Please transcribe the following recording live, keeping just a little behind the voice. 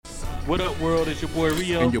What up, world? It's your boy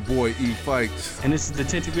Rio. And your boy Fikes. And this is the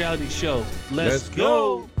Tinted Reality Show. Let's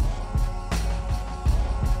go.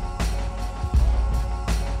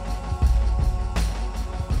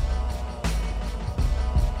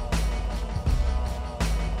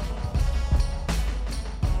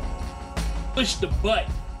 Push the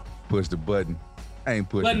button. Push the button. I ain't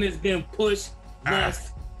pushing. Button has been pushed.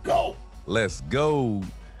 Let's go. Let's go.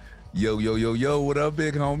 Yo, yo, yo, yo. What up,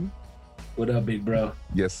 big homie? What up, big bro?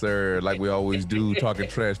 Yes, sir. Like we always do, talking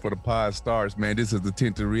trash for the pod stars, man. This is the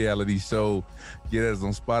Tinted Reality Show. Get us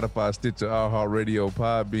on Spotify, Stitcher, iHeartRadio,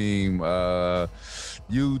 Podbeam,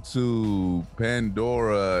 YouTube,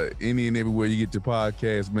 Pandora, any and everywhere you get your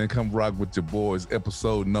podcast, man. Come rock with your boys.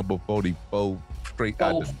 Episode number 44, straight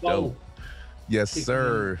out the dope. Yes,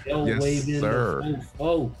 sir. Yes, sir.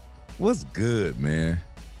 What's good, man?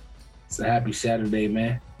 It's a happy Saturday,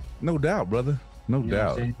 man. No doubt, brother. No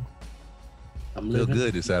doubt. I'm feel living,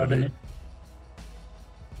 good this Saturday.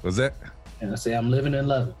 What's that? And I say I'm living and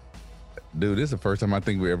loving. Dude, this is the first time I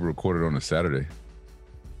think we ever recorded on a Saturday.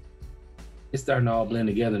 It's starting to all blend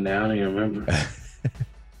together now. I don't even remember.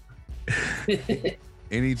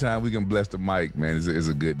 Anytime we can bless the mic, man, is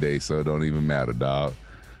a good day. So it don't even matter, dog.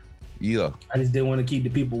 Yeah. I just didn't want to keep the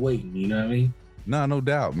people waiting. You know what I mean? No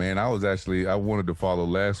doubt, man. I wanted to follow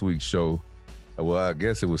last week's show. Well, I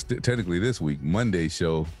guess it was technically this week, Monday's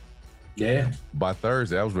show. Yeah. By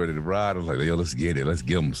Thursday, I was ready to ride. I was like, yo, let's get it. Let's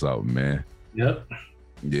give them something, man. Yep.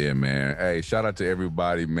 Yeah, man. Hey, shout out to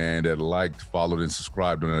everybody, man, that liked, followed, and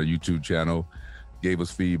subscribed on our YouTube channel. Gave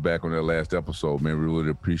us feedback on that last episode, man. We really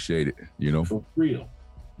appreciate it, you know? For real.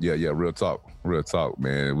 Yeah, real talk,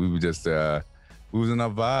 man. We were just, we was in our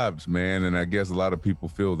vibes, man, and I guess a lot of people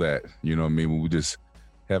feel that, you know what I mean? When we just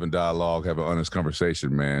having dialogue, having honest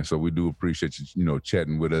conversation, man. So we do appreciate you, you know,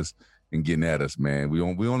 chatting with us and getting at us, man. We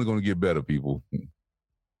only going to get better, people.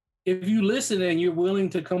 If you listen and you're willing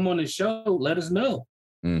to come on the show, let us know.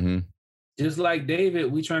 Mm-hmm. Just like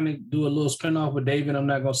David, we trying to do a little spinoff with David. I'm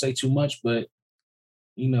not going to say too much, but,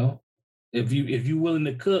 you know, if you willing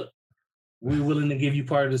to cook, we're willing to give you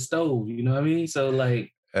part of the stove. You know what I mean? So,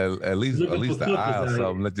 like, at least the eye or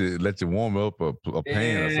something. Let you warm up a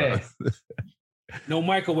pan or something. No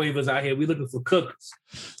microwavers out here. We looking for cookers.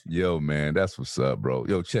 Yo, man, that's what's up, bro.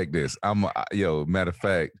 Yo, check this. Matter of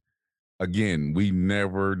fact, again, we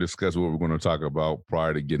never discussed what we're going to talk about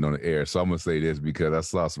prior to getting on the air. So I'm going to say this because I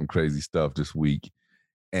saw some crazy stuff this week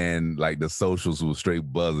and like the socials was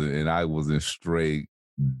straight buzzing and I was in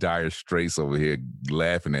dire straits over here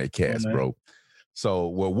laughing at cats, bro. So,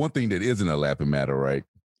 well, one thing that isn't a laughing matter, right?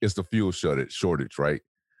 It's the fuel shortage, right?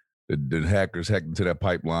 The hackers hacked into that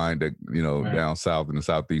pipeline that, you know, down south in the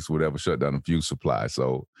southeast, whatever, shut down the fuel supply.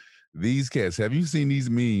 So these cats, have you seen these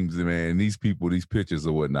memes, man? These people, these pictures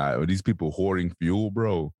or whatnot, or these people hoarding fuel,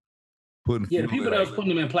 bro? The people that was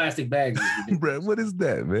putting them in plastic bags. Bro, what is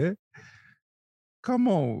that, man? Come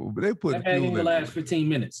on. They put that bag in the last 15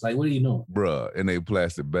 minutes. Like, what are you doing? Bro, and they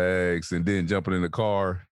plastic bags and then jumping in the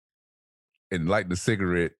car and lighting a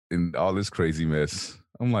cigarette and all this crazy mess.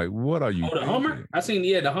 I'm like, what are you doing? The Hummer? I seen,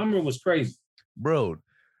 the Hummer was crazy. Bro,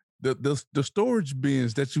 the storage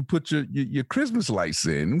bins that you put your Christmas lights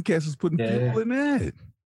in, them cats was putting fuel in that.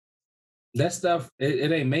 That stuff,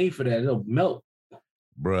 it ain't made for that. It'll melt.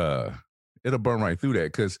 Bruh, it'll burn right through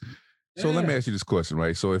that. So let me ask you this question,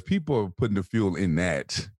 right? So if people are putting the fuel in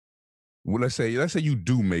that, well, let's say you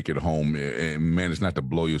do make it home and manage not to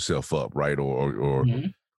blow yourself up, right? Or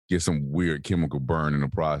get some weird chemical burn in the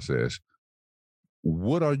process.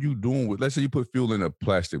 What are you doing with, let's say you put fuel in a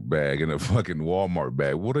plastic bag, in a fucking Walmart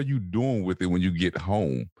bag. What are you doing with it when you get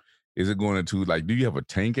home? Is it going into, like, do you have a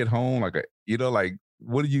tank at home? Like,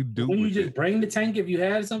 what do you do? When you just bring the tank if you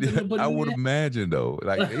had something to put I in would imagine, though.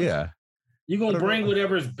 Like, yeah. You're going to bring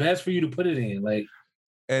whatever is best for you to put it in. Like,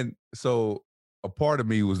 and so a part of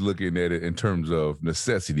me was looking at it in terms of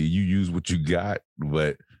necessity. You use what you got,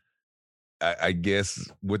 but I guess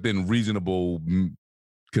within reasonable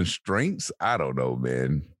constraints, I don't know,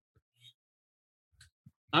 man.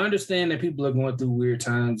 I understand that people are going through weird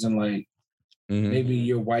times and like maybe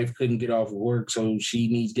your wife couldn't get off of work, so she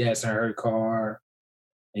needs gas in her car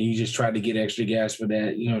and you just try to get extra gas for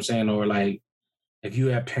that, you know what I'm saying? Or like if you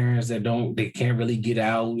have parents that they can't really get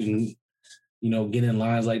out and, you know, get in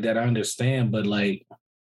lines like that, I understand, but like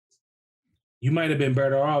you might have been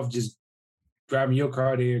better off just driving your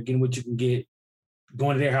car there, getting what you can get,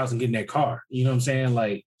 going to their house and getting that car. You know what I'm saying?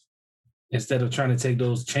 Like, instead of trying to take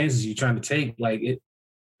those chances you're trying to take, like it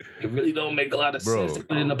really don't make a lot of sense to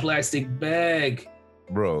put in a plastic bag.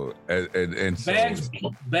 Bro, and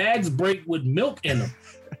bags break with milk in them.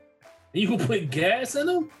 You can put gas in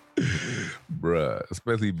them? bruh,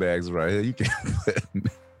 especially bags right here. You can't.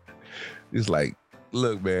 It's like,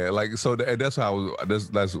 look, man, like so, and that's how I was.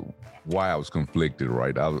 That's why I was conflicted,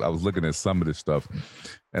 right? I was looking at some of this stuff,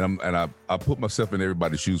 and I put myself in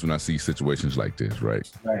everybody's shoes when I see situations like this, right?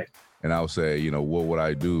 Right. And I would say, you know, what would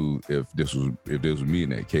I do if this was me in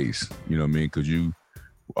that case? You know what I mean? Because you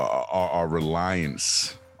our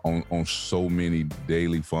reliance on so many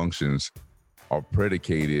daily functions are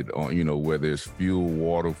predicated on, you know, whether it's fuel,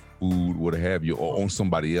 water, food, what have you, or on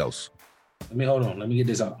somebody else. Hold on. Let me get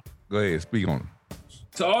this off. Go ahead, speak on it.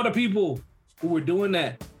 To all the people who were doing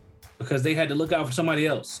that because they had to look out for somebody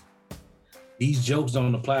else, these jokes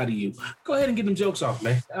don't apply to you. Go ahead and get them jokes off,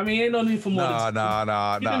 man. I mean, ain't no need for more.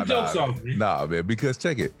 Jokes off, man. Nah, man, because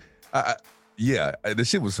check it. Yeah, the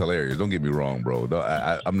shit was hilarious. Don't get me wrong, bro.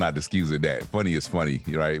 I'm not excusing that. Funny is funny,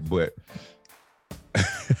 right? But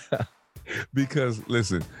because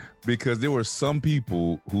there were some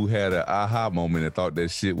people who had an aha moment and thought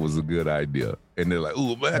that shit was a good idea. And they're like,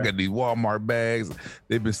 "Ooh, man, I got these Walmart bags.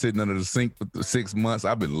 They've been sitting under the sink for 6 months.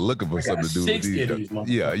 I've been looking for something to do with these.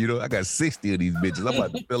 Yeah, you know, I got 60 of these bitches. I'm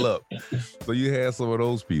about to fill up." So you had some of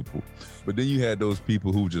those people. But then you had those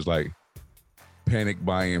people who just like panic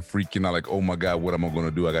buying, freaking out, like, "Oh my God, what am I going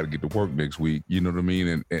to do? I got to get to work next week." You know what I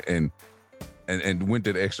mean? And went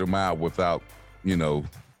that extra mile without, you know,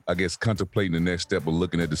 I guess contemplating the next step of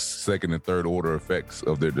looking at the second and third order effects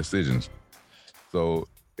of their decisions. So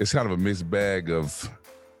it's kind of a mixed bag of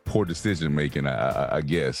poor decision making, I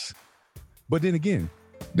guess. But then again,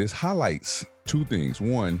 this highlights two things.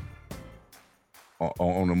 One,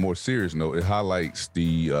 on a more serious note, it highlights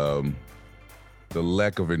the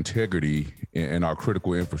lack of integrity in our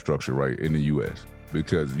critical infrastructure, right, in the U.S.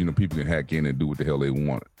 Because, you know, people can hack in and do what the hell they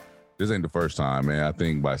want. This ain't the first time, man. I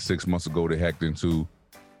think about 6 months ago, they hacked into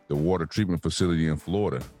the water treatment facility in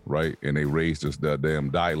Florida, right? And they raised the damn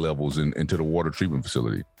dye levels into the water treatment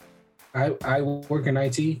facility. I work in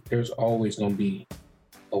IT. There's always going to be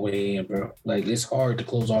a way in, bro. Like, it's hard to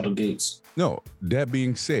close all the gates. No, that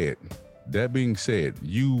being said,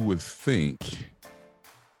 you would think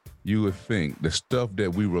the stuff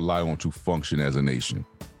that we rely on to function as a nation,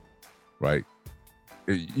 right?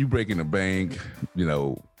 You break in a bank, you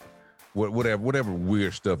know, whatever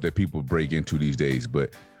weird stuff that people break into these days,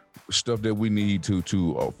 but stuff that we need to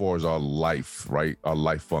as far as our life, right? Our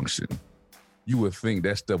life function. You would think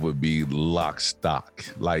that stuff would be lock stock,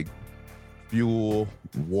 like fuel,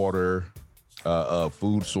 water,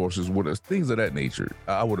 food sources, things of that nature.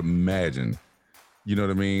 I would imagine, you know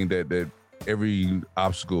what I mean, that every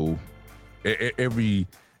obstacle, every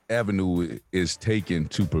avenue is taken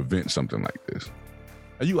to prevent something like this.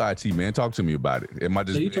 Are you IT, man? Talk to me about it. Am I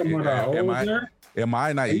just? So you talking about am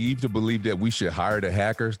I naive to believe that we should hire the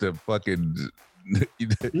hackers to fucking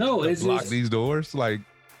it's lock just, these doors? Like,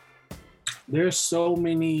 there's so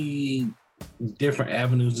many different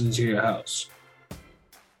avenues into your house.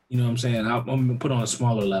 You know what I'm saying? I'm gonna put on a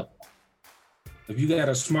smaller level. If you got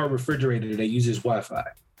a smart refrigerator that uses Wi-Fi,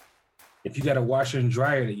 if you got a washer and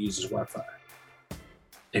dryer that uses Wi-Fi,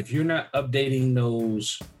 if you're not updating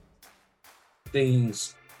those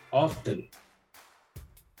things often,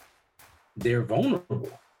 they're vulnerable.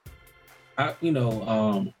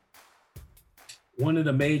 One of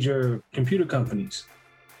the major computer companies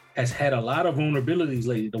has had a lot of vulnerabilities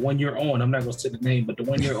lately. The one you're on, I'm not going to say the name, but the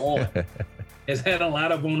one you're on has had a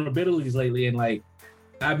lot of vulnerabilities lately. And like,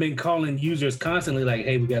 I've been calling users constantly like,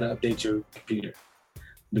 "Hey, we got to update your computer."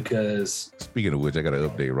 Because speaking of which, I got to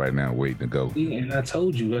update right now, waiting to go. Yeah, and I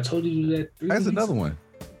told you that. That's another one.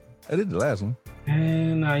 I did the last one.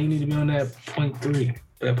 And you need to be on that 0.3,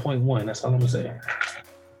 that 0.1. That's all I'm gonna say.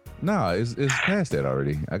 No, it's past that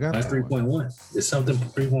already. I got that's 3.1. It's something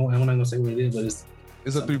 3.1. I'm not gonna say what it is, but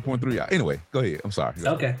it's a 3.3. Anyway, go ahead. I'm sorry.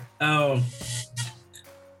 Okay. But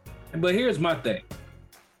here's my thing.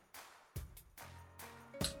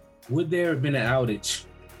 Would there have been an outage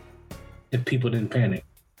if people didn't panic?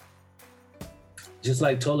 Just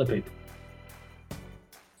like toilet paper.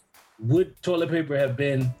 Would toilet paper have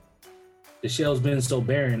been, the shelves been so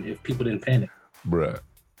barren if people didn't panic? Bruh,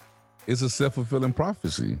 it's a self-fulfilling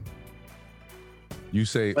prophecy. You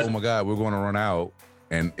say, "Oh my God, we're going to run out,"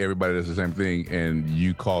 and everybody does the same thing, and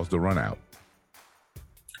you cause the run out.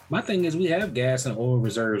 My thing is, we have gas and oil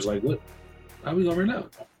reserves. Like, what? How are we going to run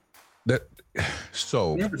out? We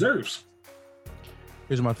have reserves.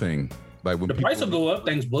 Here's my thing. Like, when the price will go up,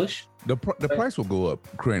 thanks Bush. The price will go up,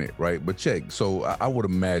 granted, right? But check. So I would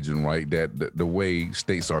imagine, right, that the way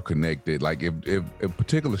states are connected, like if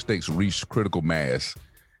particular states reach critical mass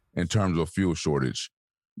in terms of fuel shortage,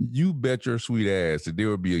 you bet your sweet ass that there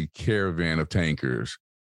would be a caravan of tankers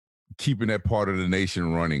keeping that part of the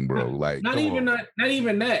nation running, bro. Like, not even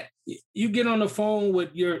that. You get on the phone with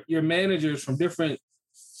your managers from different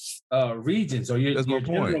regions, or your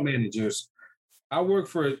general managers. I work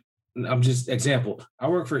for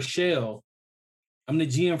Shell. I'm the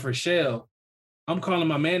GM for Shell. I'm calling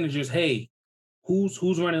my managers, hey,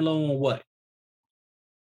 who's running low on what?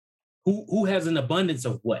 Who has an abundance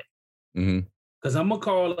of what? Because I'm gonna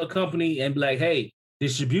call a company and be like, hey,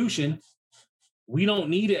 distribution, we don't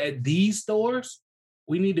need it at these stores.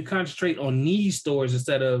 We need to concentrate on these stores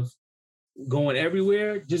instead of going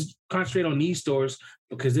everywhere. Just concentrate on these stores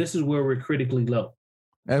because this is where we're critically low.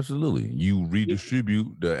 Absolutely. You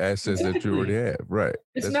redistribute the assets that you already have. Right.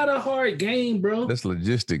 It's not a hard game, bro. That's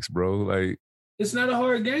logistics, bro. Like, it's not a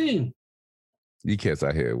hard game. You cats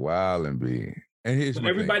out here wild and big. And here's my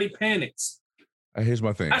everybody panics. Here's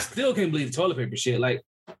my thing. I still can't believe the toilet paper shit. Like,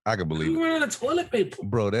 I can believe we run out of toilet paper,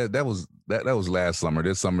 bro. That was last summer.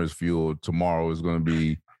 This summer's fuel. Tomorrow is going to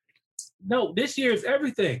be. No, this year is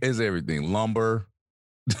everything. It's everything. Lumber.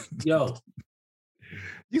 Yo,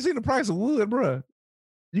 you seen the price of wood, bro?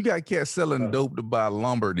 You got cats selling dope to buy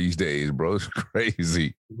lumber these days, bro. It's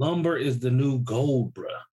crazy. Lumber is the new gold, bro.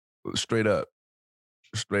 Straight up.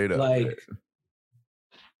 Like, man.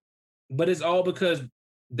 But it's all because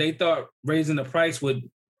they thought raising the price would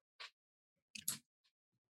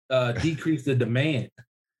decrease the demand.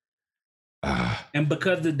 And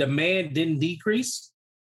because the demand didn't decrease,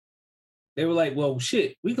 they were like, well,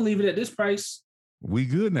 shit, we can leave it at this price. We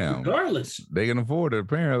good now. Regardless. They can afford it,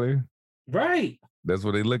 apparently. Right. That's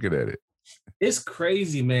what they looking at it. It's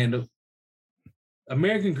crazy, man. The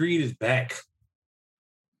American greed is back.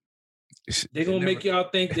 They're going to make y'all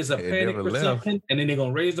think there's a panic or something, and then they're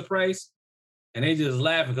going to raise the price, and they just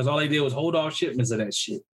laughing because all they did was hold off shipments of that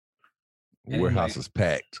shit. Warehouse is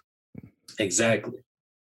packed. Exactly.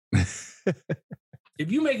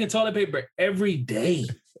 If you making toilet paper every day,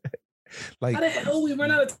 like, how the hell we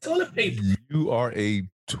run out of toilet paper? You are a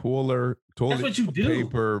toilet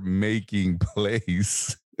paper making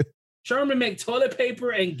place. Sherman make toilet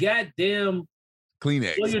paper and goddamn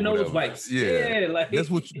Kleenex. Blow your nose wipes. Yeah, like that's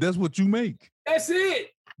what you make. That's it.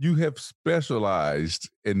 You have specialized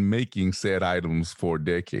in making said items for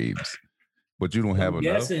decades, but you don't have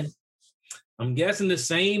enough. I'm guessing the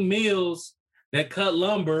same mills that cut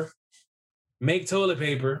lumber make toilet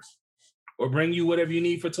paper or bring you whatever you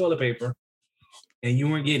need for toilet paper, and you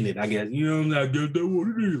weren't getting it. I guess I guess that's what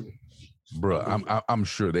it is. Bro, I'm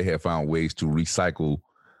sure they have found ways to recycle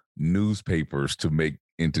newspapers to make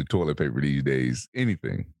into toilet paper these days.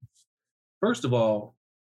 Anything. First of all,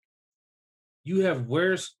 you have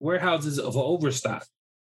warehouses of overstock.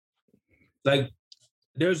 Like,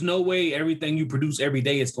 there's no way everything you produce every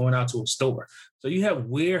day is going out to a store. So you have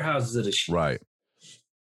warehouses of the shit. Right.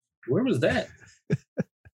 Where was that?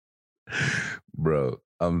 Bro,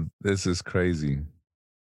 this is crazy.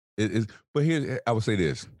 It is, but here I would say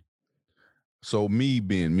this. So me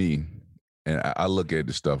being me, and I look at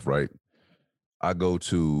the stuff, right? I go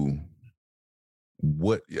to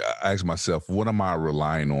I ask myself, what am I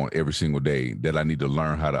relying on every single day that I need to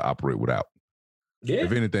learn how to operate without? Yeah.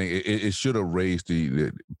 If anything, it should have raised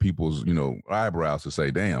the people's, eyebrows to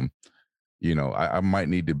say, damn, I might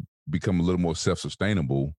need to become a little more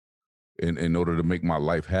self-sustainable in order to make my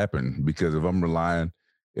life happen. Because if you're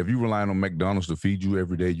relying on McDonald's to feed you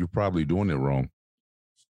every day, you're probably doing it wrong.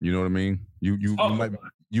 You know what I mean?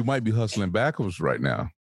 You might be hustling backwards right now.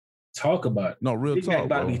 Talk about it. No, real Big talk. Mac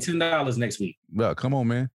about to be $10 next week. Yeah, come on,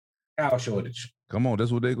 man. Cow shortage. Come on,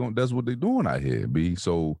 that's what they're doing out here, B.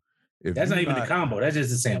 So if that's not even the combo, that's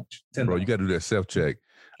just a sandwich. $10. Bro, you got to do that self-check.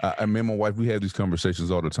 I mean, my wife, we have these conversations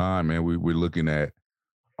all the time, man. We're looking at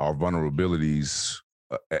our vulnerabilities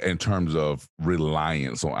in terms of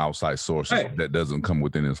reliance on outside sources that doesn't come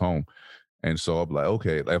within his home. And so I'm like,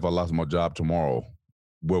 okay, if I lost my job tomorrow,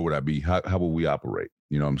 where would I be? How would we operate?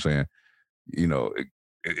 You know what I'm saying?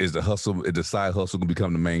 Is the side hustle gonna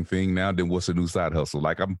become the main thing now? Then what's the new side hustle?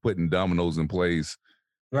 Like, I'm putting dominoes in place.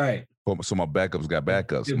 Right. So my backups got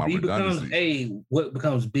backups. If my B redundancies. becomes A, what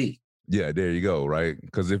becomes B? Yeah, there you go, right?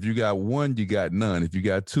 Because if you got one, you got none. If you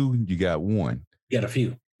got two, you got one. You got a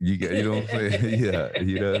few. You know what I'm saying? Yeah,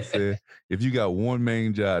 you know what I'm saying? If you got one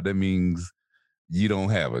main job, that means you don't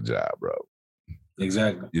have a job, bro.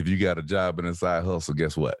 Exactly. If you got a job and a side hustle,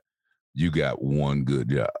 guess what? You got one good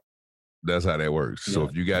job. That's how that works. Yeah. So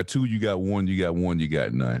if you got two, you got one, you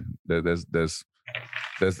got none. That's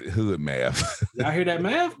hood math. Y'all hear that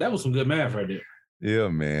math? That was some good math right there. Yeah,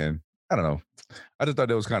 man. I don't know. I just thought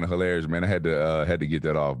that was kind of hilarious, man. I had to get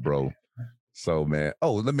that off, bro. So, man.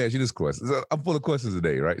 Oh, let me ask you this question. I'm full of questions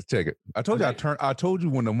today, right? Check it. I told you I told you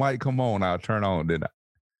when the mic come on, I'll turn on, didn't I?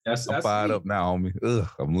 I'm fired up now, homie. Ugh,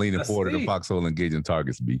 I'm leaning forward to the foxhole engaging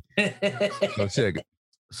targets, B. So check it.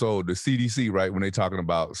 So the CDC, right, when they talking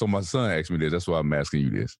about, so my son asked me this, that's why I'm asking you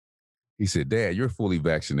this. He said, Dad, you're fully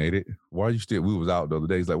vaccinated. Why are you still, we was out the other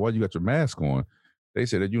day. He's like, why you got your mask on? They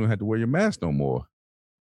said that you don't have to wear your mask no more.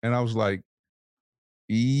 And I was like,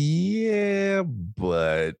 yeah,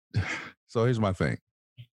 but, so here's my thing.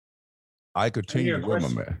 I continue to wear my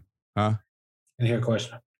mask. Huh? I hear a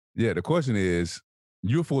question. Yeah, the question is,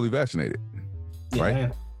 you're fully vaccinated, right?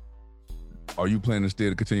 Man. Are you planning still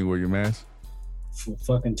to continue to wear your mask? For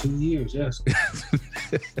fucking 2 years, yes.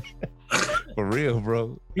 For real,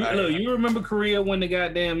 bro. You remember Korea when the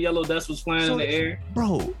goddamn yellow dust was flying in the air?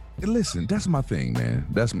 Bro, listen, that's my thing, man.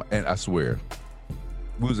 And I swear,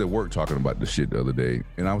 we was at work talking about this shit the other day,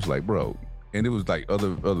 and I was like, bro, and it was like other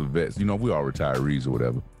vets, we all retirees or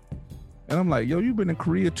whatever. And I'm like, yo, you've been in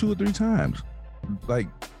Korea 2 or 3 times. Like,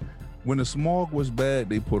 when the smog was bad,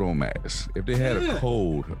 they put on masks. If they had a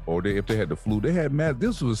cold or if they had the flu, they had masks.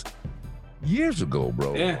 This was years ago,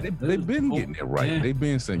 bro. Yeah, they've been getting it right. Yeah. They've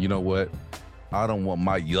been saying, you know what? I don't want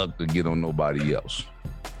my yuck to get on nobody else.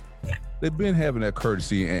 They've been having that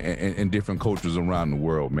courtesy in different cultures around the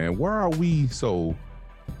world, man. Why are we so,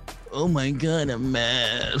 oh my God, a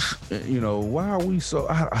mask? Why are we so,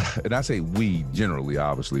 and I say we generally,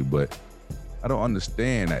 obviously, but I don't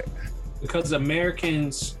understand that. Because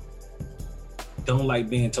Americans don't like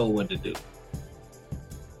being told what to do.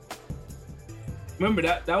 Remember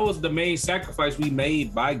that was the main sacrifice we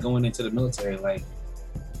made by going into the military, like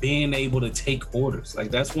being able to take orders.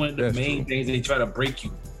 Like that's one of the main things they try to break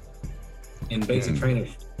you in basic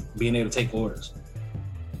training, being able to take orders.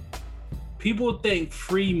 People think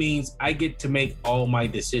free means I get to make all my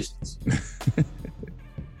decisions.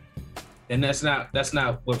 And that's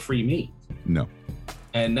not what free means. No.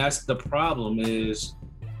 And that's the problem is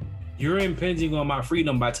you're impinging on my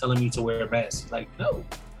freedom by telling me to wear a mask. Like, no,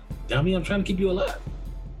 dummy, I'm trying to keep you alive.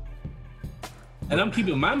 And I'm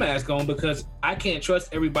keeping my mask on because I can't trust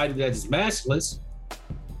everybody that is maskless.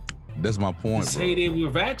 That's my point, say they were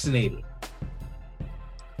vaccinated.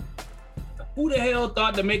 Who the hell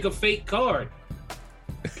thought to make a fake card?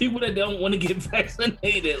 People that don't want to get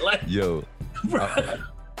vaccinated. Like, yo,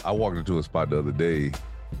 I walked into a spot the other day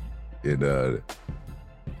and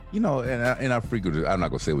and I frequently, I'm not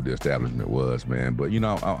gonna say what the establishment was, man, but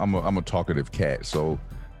I'm a talkative cat, so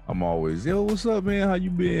I'm always, yo, what's up, man? How you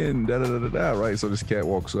been? Da da da da da. Right. So this cat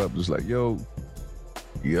walks up, just like, yo,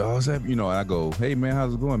 what's up? And I go, hey man,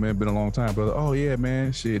 how's it going, man? Been a long time, brother. Oh yeah,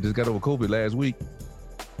 man. Shit, just got over COVID last week.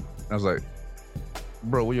 And I was like,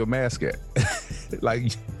 bro, where your mask at?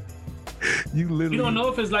 Like, you literally. You don't know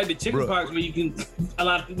if it's like the chicken pox where you can. A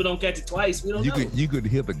lot of people don't catch it twice. We don't know. You could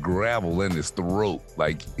hear the gravel in his throat,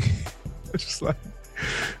 like. It's just like,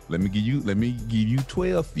 let me give you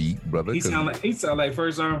 12 feet, brother. He sound like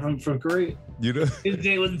First Arm from Korea. His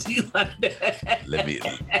day was like that. Let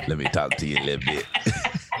me talk to you a little bit.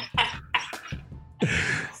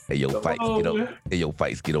 Hey yo, Fikes, get over. Hey yo,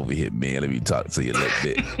 Fikes, get over here, man. Let me talk to you a little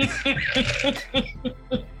bit.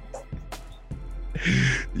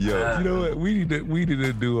 Yo, you know what? We need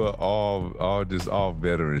to do a all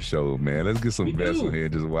veteran show, man. Let's get some vets on here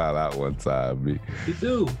and just wild out one time, man. We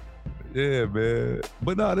do. Yeah, man.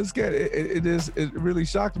 But no, this cat, it really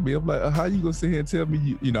shocked me. I'm like, how you gonna sit here and tell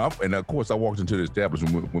me, and of course I walked into the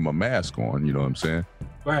establishment with my mask on, you know what I'm saying?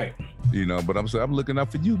 Right. But I'm looking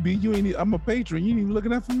out for you, B. I'm a patron. You ain't even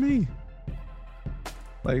looking out for me.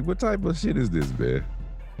 Like, what type of shit is this, man?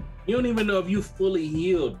 You don't even know if you fully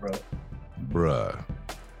healed, bro. Bruh.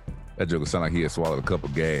 That joker sound like he had swallowed a cup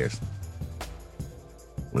of gas.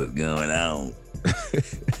 What's going on?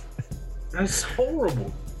 That's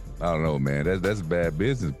horrible. I don't know, man. That's bad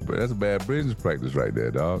business. That's a bad business practice right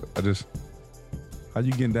there, dog. How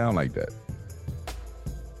you getting down like that?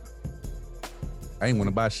 I ain't want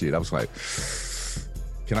to buy shit. I was like,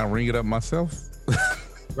 can I ring it up myself?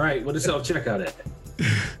 Right. What is self-checkout at?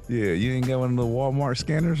 Yeah, you ain't got one of the Walmart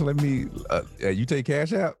scanners? Let me, you take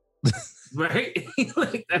cash out? Right?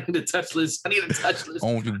 Like, I need a touchless. I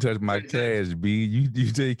want you to touch my cash, B.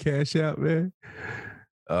 You take cash out, man?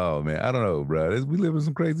 Oh, man, I don't know, bro. We live in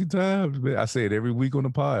some crazy times, man. I say it every week on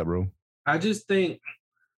the pod, bro. I just think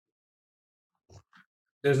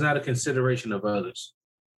there's not a consideration of others.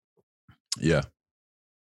 Yeah.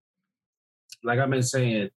 Like I've been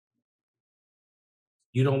saying,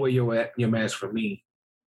 you don't wear your mask for me.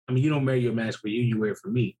 I mean, you don't wear your mask for you. You wear it for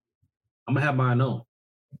me. I'm going to have mine on.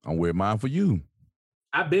 I'm wearing mine for you.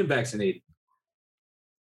 I've been vaccinated,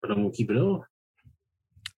 but I'm going to keep it on.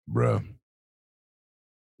 Bruh.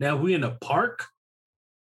 Now, if we in a park,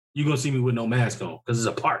 you're going to see me with no mask on because it's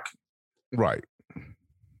a park. Right.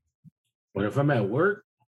 But if I'm at work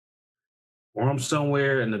or I'm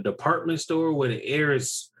somewhere in a department store where the air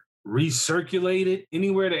is recirculated,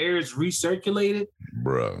 anywhere the air is recirculated,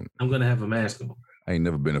 bro, I'm going to have a mask on. I ain't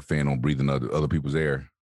never been a fan on breathing other people's air.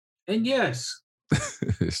 And yes,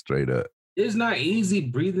 straight up, it's not easy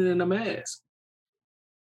breathing in a mask.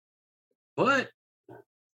 But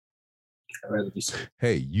I'd rather be safe.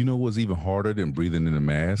 Hey, you know what's even harder than breathing in a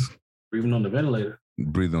mask? Breathing on the ventilator.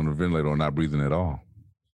 Breathing on the ventilator or not breathing at all.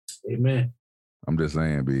 Amen. I'm just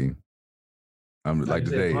saying, B. I'm like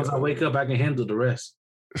today. As long as I wake up, I can handle the rest.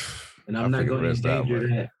 And I'm not going to endanger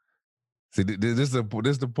that. See, this is the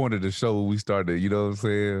point of the show we started, you know what I'm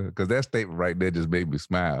saying? Because that statement right there just made me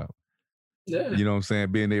smile. Yeah. You know what I'm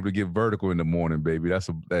saying? Being able to get vertical in the morning, baby. That's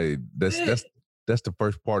the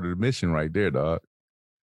first part of the mission right there, dog.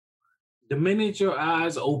 The minute your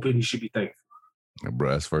eyes open, you should be thankful. Yeah,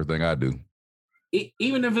 bro, that's the first thing I do.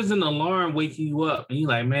 Even if it's an alarm waking you up and you're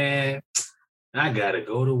like, man, I got to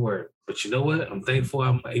go to work. But you know what? I'm thankful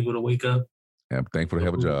I'm able to wake up. Yeah, I'm thankful to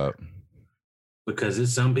have a job. Because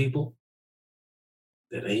it's some people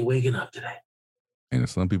that ain't waking up today. And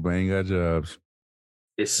some people ain't got jobs.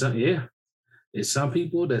 It's some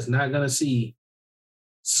people that's not going to see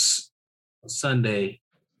Sunday,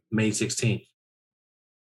 May 16th,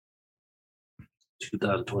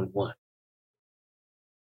 2021.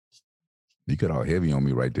 You got all heavy on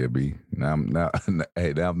me right there, B. Now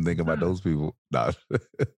I'm thinking about those people. Nah.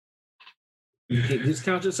 You can just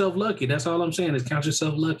count yourself lucky. That's all I'm saying is count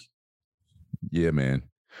yourself lucky. Yeah, man.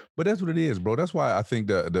 But that's what it is, bro. That's why I think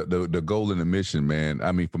the goal and the mission, man.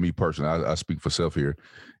 I mean, for me personally, I speak for self here,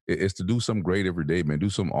 is to do something great every day, man. Do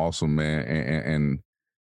something awesome, man, and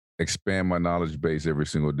expand my knowledge base every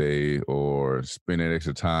single day, or spend that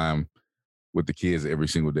extra time with the kids every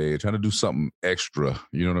single day, trying to do something extra.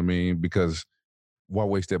 You know what I mean? Because why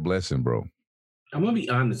waste that blessing, bro? I'm gonna be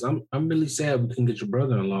honest. I'm really sad we couldn't get your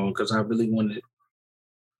brother along because I really wanted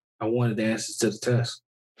the answers to the test.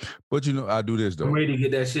 But you know, I do this though. I'm ready to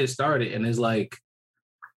get that shit started, and it's like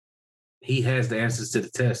he has the answers to the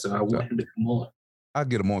test, so I want him to come on. I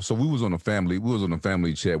get him on. So we was on a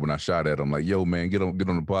family chat when I shot at him. Like, yo, man, get on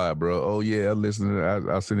the pod, bro. Oh yeah, I listen.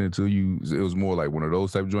 I'll send it to you. It was more like one of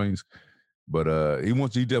those type of joints. But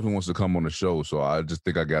he definitely wants to come on the show. So I just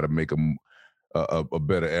think I got to make him a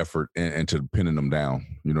better effort into pinning them down.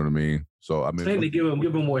 You know what I mean? So I mean, to give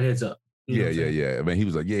him more heads up. Yeah. I mean, he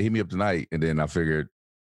was like, yeah, hit me up tonight, and then I figured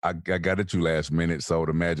I got at you last minute, so I would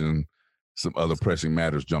imagine some other pressing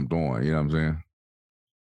matters jumped on. You know what I'm saying?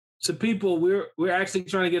 So people, we're actually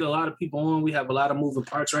trying to get a lot of people on. We have a lot of moving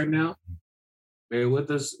parts right now. Bear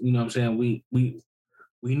with us. You know what I'm saying? We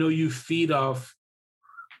know you feed off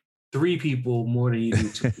 3 people more than you do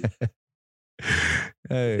 2 people.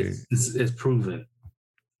 Hey, it's proven.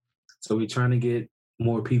 So we're trying to get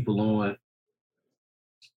more people on.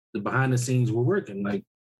 The behind the scenes, we're working. Like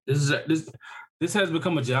this has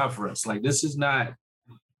become a job for us. Like this is not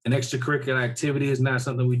an extracurricular activity. It's not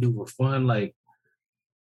something we do for fun. Like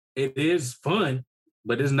it is fun,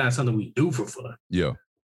 but it's not something we do for fun. Yeah.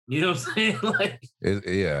 You know what I'm saying? Like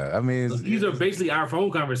yeah. I mean, these are basically our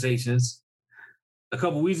phone conversations. A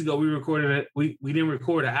couple of weeks ago, we recorded it. We didn't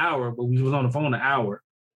record an hour, but we was on the phone an hour.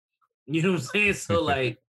 You know what I'm saying? So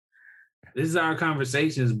like, this is our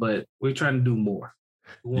conversations, but we're trying to do more.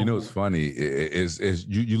 You know, it's funny is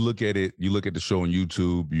you look at it. You look at the show on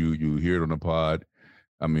YouTube. You hear it on the pod.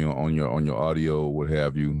 I mean, on your audio, what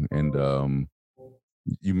have you, and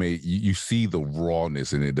you see the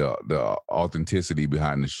rawness and the authenticity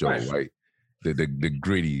behind the show, right? The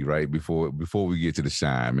gritty, right? Before we get to the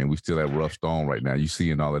shine, man, we still at rough stone right now. You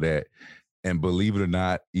seeing all of that, and believe it or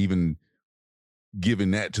not, even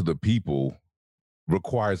giving that to the people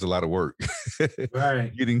requires a lot of work.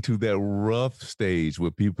 Right. Getting to that rough stage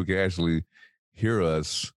where people can actually hear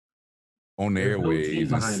us on the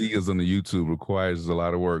airwaves and see us on the YouTube requires a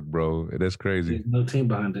lot of work, bro. That's crazy. There's no team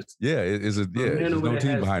behind it. Yeah, there's no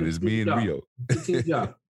team behind it. It's me and Rio. 15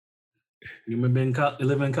 jobs. You remember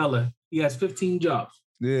Live in Color? He has 15 jobs.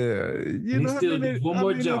 Yeah. You know still does one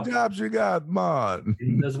more job. Jobs you got, man.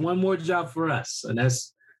 There's one more job for us, and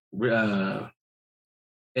that's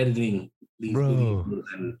editing these videos.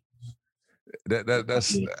 And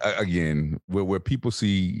that's again where people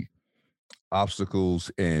see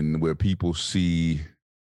obstacles and where people see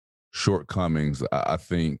shortcomings. I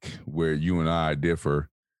think where you and I differ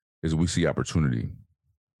is we see opportunity.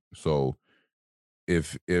 So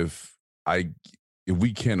if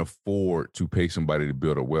we can't afford to pay somebody to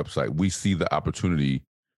build a website, we see the opportunity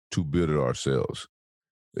to build it ourselves.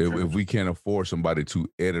 If we can't afford somebody to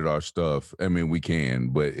edit our stuff, I mean, we can,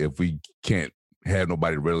 but if we can't have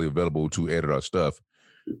nobody readily available to edit our stuff,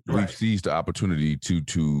 we've seized the opportunity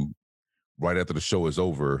to right after the show is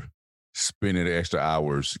over, spending the extra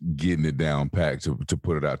hours getting it down packed to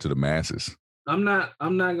put it out to the masses. I'm not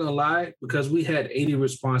gonna lie, because we had 80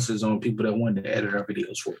 responses on people that wanted to edit our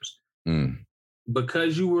videos for us.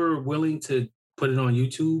 Because you were willing to put it on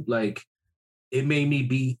YouTube, like it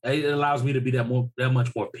allows me to be that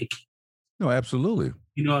much more picky. No, absolutely.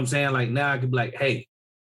 You know what I'm saying? Like now I could be like, hey,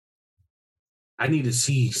 I need to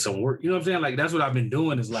see some work. You know what I'm saying? Like that's what I've been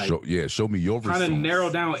doing is like, show me your trying to narrow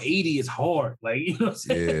down 80 is hard. Like, you know what I'm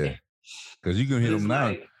saying? Yeah. Because you can hit them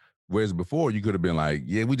now. Whereas before you could have been like,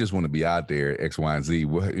 yeah, we just want to be out there, X, Y, and Z.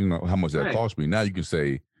 Well, you know, how much that cost me. Now you can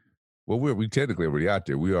say, well, we technically already out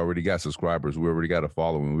there. We already got subscribers. We already got a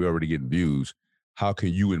following. We already getting views. How can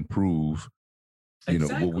you improve, you know,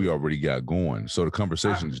 what we already got going? So the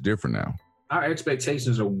conversation is different now. Our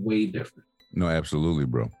expectations are way different. No, absolutely,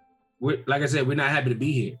 bro. Like I said, we're not happy to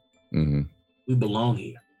be here. Mm-hmm. We belong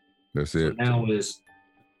here. That's it. So now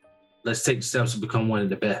let's take steps to become one of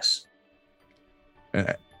the best.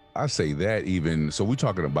 And I say that even, so we're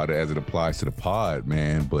talking about it as it applies to the pod,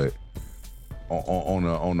 man, but on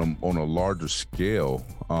a larger scale,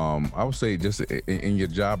 I would say just in your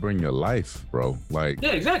job or in your life, bro. Like,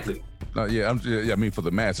 yeah, exactly. I mean, for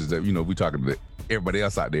the masses that, you know, we talking to everybody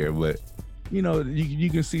else out there, but you know, you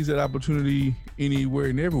can seize that opportunity anywhere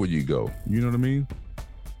and everywhere you go. You know what I mean?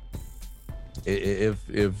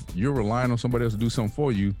 If you're relying on somebody else to do something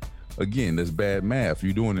for you, again, that's bad math.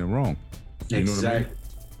 You're doing it wrong. You know what I mean?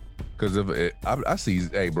 Because if I see,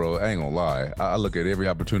 hey, bro, I ain't gonna lie. I look at every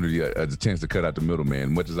opportunity as a chance to cut out the middleman as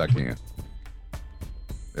much as I can.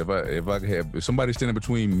 If somebody's standing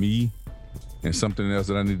between me and something else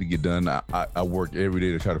that I need to get done, I work every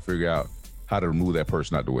day to try to figure out how to remove that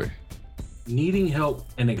person out the way. Needing help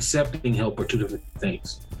and accepting help are two different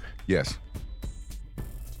things. Yes.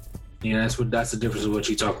 Yeah, that's the difference of what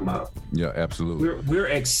you're talking about. Yeah, absolutely. We're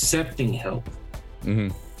accepting help. Mm-hmm.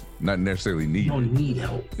 Not necessarily need. You don't need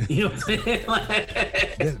help. You know what I'm saying?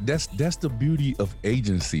 Like, that's the beauty of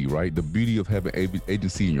agency, right? The beauty of having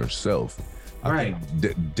agency in yourself. Right. I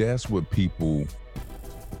think that's what people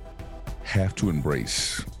have to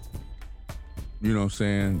embrace. You know what I'm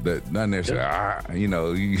saying? That not necessarily, you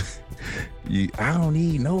know, I don't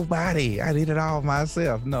need nobody. I did it all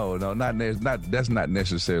myself. No, that's not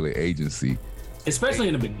necessarily agency. Especially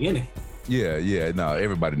in the beginning. Yeah. No,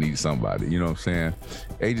 everybody needs somebody. You know what I'm saying?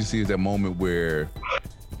 Agency is that moment where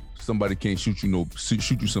somebody can't shoot you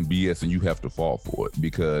some BS and you have to fall for it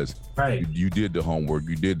because you did the homework,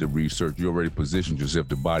 you did the research, you already positioned yourself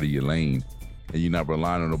to body your lane, and you're not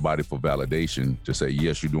relying on nobody for validation to say,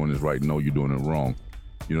 yes, you're doing this right, no, you're doing it wrong.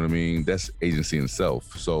 You know what I mean? That's agency in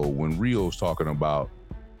self. So when Rio's talking about,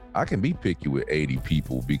 I can be picky with 80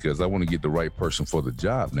 people because I want to get the right person for the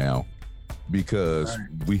job now because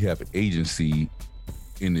we have agency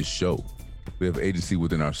in this show. We have agency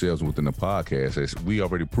within ourselves and within the podcast. As we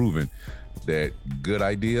already proven that good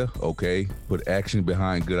idea, okay, put action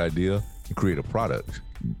behind good idea and create a product.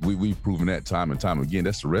 We've proven that time and time again.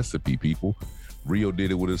 That's the recipe, people. Rio did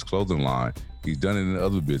it with his clothing line. He's done it in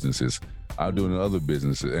other businesses. I'm doing it in other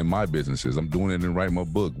businesses and my businesses. I'm doing it in writing my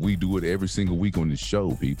book. We do it every single week on this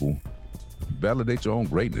show, people. Validate your own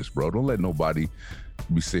greatness, bro. Don't let nobody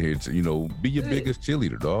be sitting here to, you know, be your biggest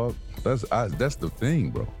cheerleader, dog. That's the thing,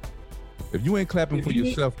 bro. If you ain't clapping for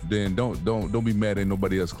yourself, then don't be mad at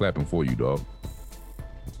nobody else clapping for you, dog.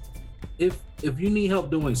 If you need help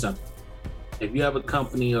doing something, if you have a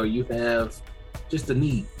company or you have just a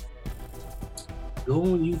need, go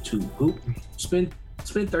on YouTube.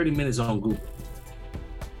 Spend 30 minutes on Google.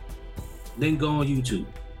 Then go on YouTube.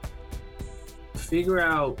 Figure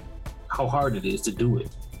out how hard it is to do it.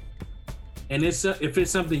 And if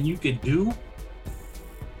it's something you could do,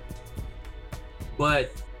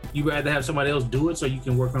 but you rather have somebody else do it so you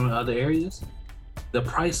can work on other areas, the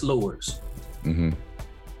price lowers. Mm-hmm. You know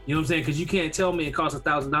what I'm saying? Because you can't tell me it costs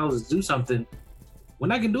 $1,000 to do something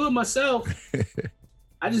when I can do it myself.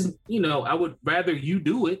 I just, I would rather you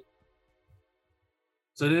do it.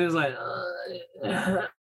 So then it's like,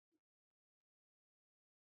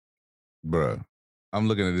 bruh, I'm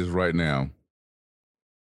looking at this right now,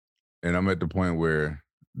 and I'm at the point where,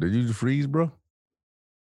 did you freeze, bro?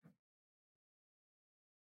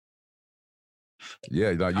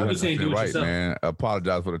 Yeah, you have right, man. I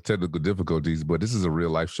apologize for the technical difficulties, but this is a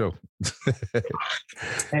real life show.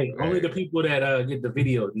 Hey, only the people that get the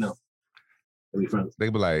video know. They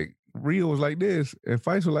be like, Rio was like this, and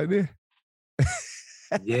Fikes was like this.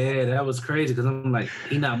 Yeah, that was crazy because I'm like,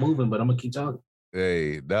 he not moving, but I'm gonna keep talking.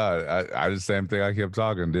 Hey, nah, I did the same thing. I kept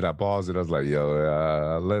talking. Did I pause it? I was like,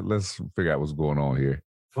 yo, let's figure out what's going on here.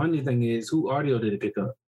 Funny thing is, who audio did it pick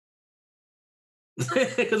up?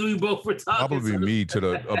 Because we both were talking. Probably me to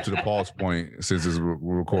the up to the pause point since we're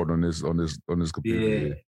recording on this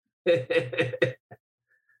computer. Yeah.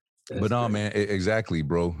 But no, man, exactly,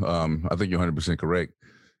 bro. I think you're 100% correct.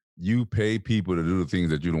 You pay people to do the things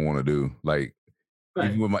that you don't want to do. Like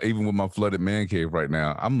right. even with my flooded man cave right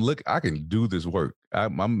now, I can do this work.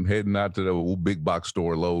 I'm heading out to the big box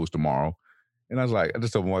store Lowe's tomorrow. And I was like, I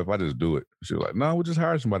just told my wife, I just do it. She was like, no, we'll just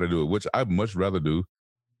hire somebody to do it, which I'd much rather do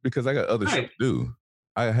because I got other shit to do.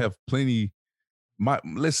 I have plenty.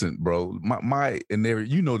 Listen, bro, and there,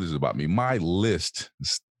 you know this about me. My list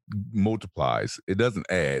multiplies. It doesn't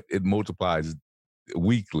add. It multiplies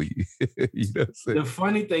weekly. You know what I'm saying? The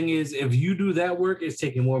funny thing is, if you do that work, it's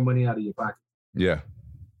taking more money out of your pocket. Yeah.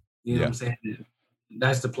 You know what I'm saying?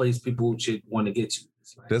 That's the place people should want to get you.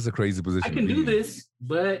 Like, that's a crazy position. I can do this,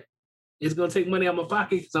 but it's going to take money out of my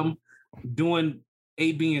pocket because I'm doing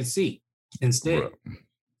A, B, and C instead.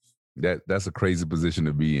 Bro, that's a crazy position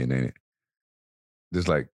to be in, ain't it? Just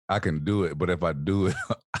like, I can do it, but if I do it,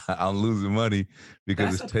 I'm losing money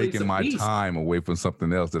because it's taking my time away from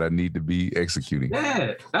something else that I need to be executing.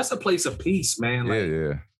 Yeah, that's a place of peace, man. Like,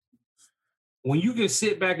 yeah. When you can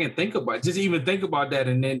sit back and think about that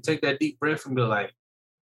and then take that deep breath and be like,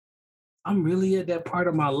 I'm really at that part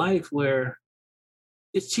of my life where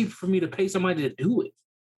it's cheap for me to pay somebody to do it.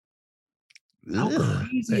 How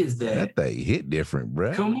crazy is that? That thing hit different,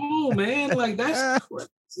 bro. Come on, man. Like, that's crazy.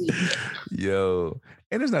 Yo,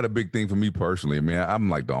 and it's not a big thing for me personally. I mean, I'm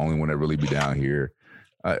like the only one that really be down here.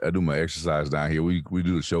 I do my exercise down here. We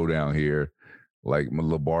do the show down here, like my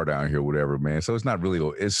little bar down here, whatever, man. So it's not really,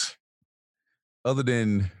 it's other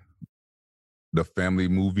than the family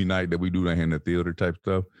movie night that we do down here in the theater type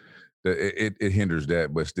stuff, it hinders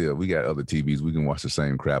that. But still, we got other TVs we can watch the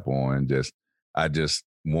same crap on. I just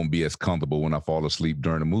won't be as comfortable when I fall asleep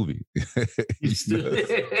during the movie.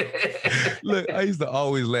 Look, I used to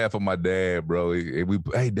always laugh at my dad, bro.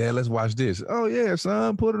 Hey, Dad, let's watch this. Oh, yeah,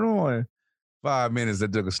 son, put it on. 5 minutes, I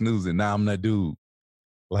took a snoozing. Now I'm that dude.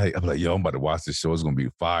 Like, I'm like, yo, I'm about to watch this show. It's going to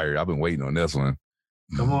be fire. I've been waiting on this one.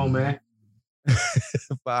 Come on, man.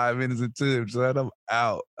 5 minutes into it, son, I'm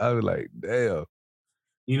out. I was like, damn.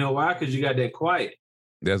 You know why? Because you got that quiet.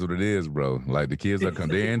 That's what it is, bro. Like the kids that come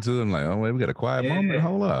there into them, like, oh, wait, we got a quiet moment.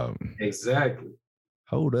 Hold up. Exactly.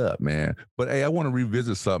 Hold up, man. But hey, I want to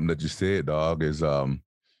revisit something that you said, dog, is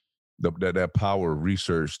that power of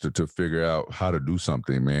research to figure out how to do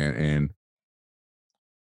something, man. And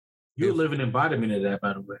you're a living embodiment of that,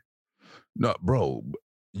 by the way. No, bro.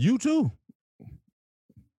 You too.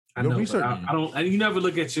 I know, research. I don't. And you never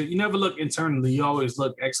look internally. You always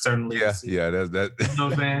look externally. Yeah. That's that. You know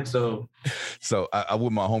what I'm saying? So I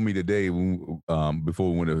with my homie today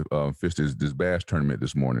before we went to fish this bass tournament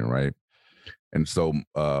this morning, right? And so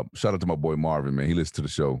shout out to my boy Marvin, man. He listens to the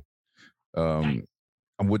show. I'm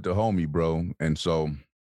with the homie, bro, and so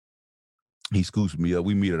he scoops me up.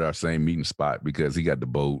 We meet at our same meeting spot because he got the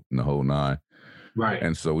boat and the whole nine. Right.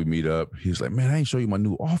 And so we meet up. He's like, man, I ain't show you my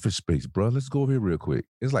new office space, bro. Let's go over here real quick.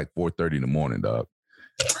 It's like 4:30 in the morning, dog.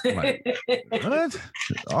 I'm like, what?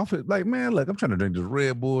 Office? Like, man, look, I'm trying to drink this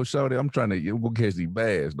Red Bull, shorty. I'm trying to go catch these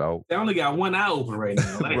bass, dog. I only got one eye open right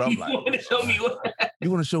now. Like, bro, you want to show me what?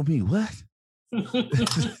 You want to show me what?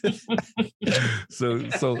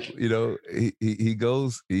 so you know, he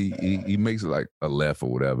goes, he makes like a left or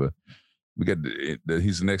whatever. We got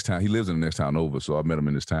he's the next town. He lives in the next town over, so I met him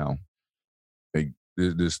in this town. And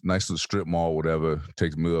this nice little strip mall, whatever,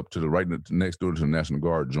 takes me up to the right next door to the National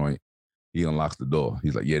Guard joint. He unlocks the door.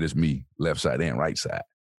 He's like, yeah, this me, left side and right side.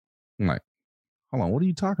 I'm like, hold on, what are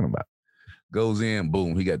you talking about? Goes in,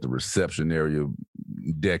 boom, he got the reception area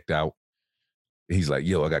decked out. He's like,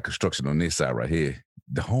 yo, I got construction on this side right here.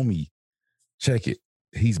 The homie, check it.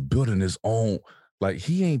 He's building his own, like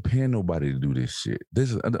he ain't paying nobody to do this shit.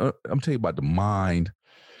 I'm telling you about the mind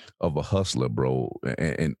of a hustler, bro,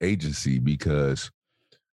 and agency, because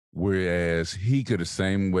whereas he could the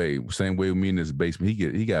same way with me in his basement,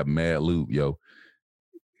 he got mad loot, yo.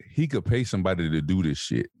 He could pay somebody to do this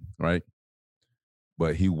shit, right?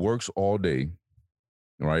 But he works all day,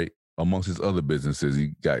 right? Amongst his other businesses,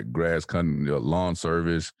 he got grass cutting, lawn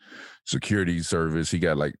service, security service. He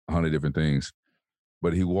got like 100 different things.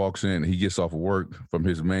 But he walks in, he gets off of work from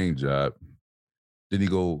his main job. Then he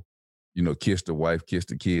go, kiss the wife, kiss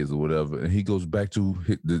the kids or whatever. And he goes back to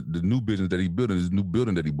the new business that he built, his new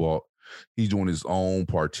building that he bought. He's doing his own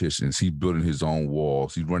partitions. He's building his own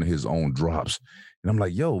walls. He's running his own drops. And I'm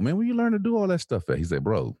like, yo, man, where you learn to do all that stuff at? He's like,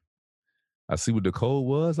 bro, I see what the code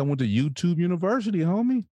was. I went to YouTube University,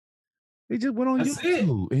 homie. He just went on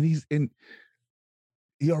YouTube. And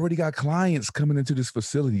he already got clients coming into this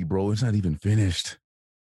facility, bro. It's not even finished.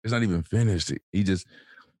 He just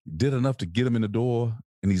did enough to get him in the door,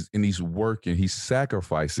 and he's working. He's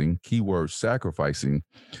sacrificing, keyword sacrificing,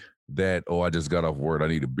 that, I just got off work, I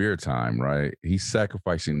need a beer time, right? He's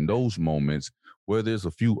sacrificing those moments where there's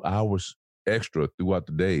a few hours extra throughout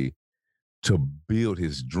the day to build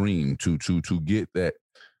his dream, to get that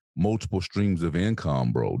multiple streams of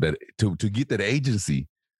income, bro, that to get that agency.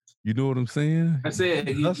 You know what I'm saying? I said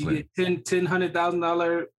you get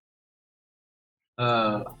 $100,000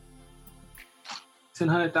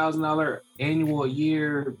 $100,000 annual a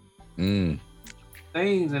year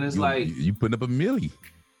things, and it's you putting up $1 million.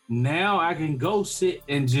 Now I can go sit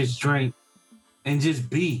and just drink and just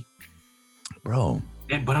be, bro.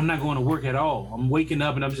 But I'm not going to work at all. I'm waking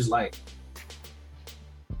up and I'm just like,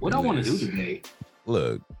 what do I want to do today?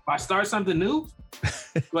 Look, if I start something new,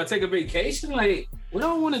 do I take a vacation? Like, what do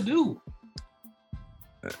I want to do?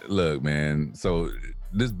 Look, man. So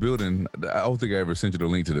this building, I don't think I ever sent you the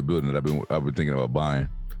link to the building that I've been thinking about buying.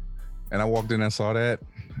 And I walked in and I saw that,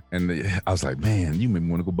 and I was like, man, you made me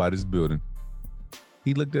want to go buy this building.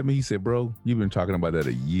 He looked at me, he said, bro, you've been talking about that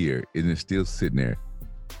a year, and it's still sitting there.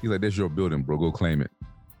 He's like, that's your building, bro. Go claim it.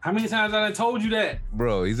 How many times have I told you that?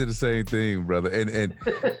 Bro, he said the same thing, brother. And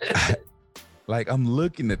like, I'm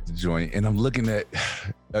looking at the joint, and I'm looking at,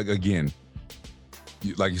 again,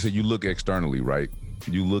 like you said, you look externally, right?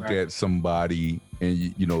 You look at somebody, and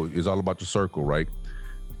you know, it's all about the circle, right?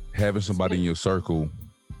 Having somebody in your circle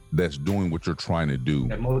that's doing what you're trying to do.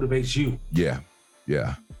 That motivates you. Yeah.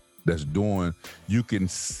 That's doing, you can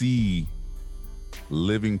see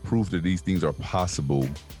living proof that these things are possible,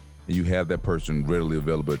 and you have that person readily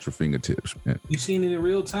available at your fingertips, man. You've seen it in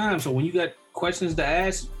real time. So when you got questions to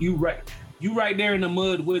ask, you right there in the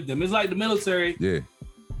mud with them. It's like the military. Yeah.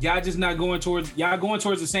 Y'all just not going towards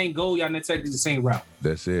the same goal. Y'all not taking the same route.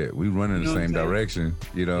 That's it. We run in the same direction.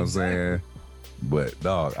 You know what I'm saying? But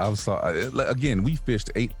dog, again, we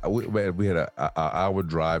fished we had an hour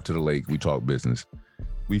drive to the lake. We talked business.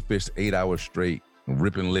 We fished 8 hours straight,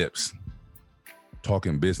 ripping lips,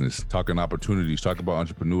 talking business, talking opportunities, talking about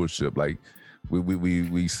entrepreneurship. Like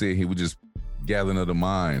we sit here, we just gathering other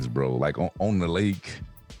minds, bro. Like on the lake,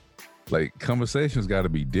 like conversations got to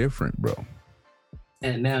be different, bro.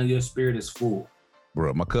 And now your spirit is full,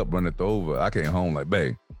 bro. My cup runneth over. I came home like,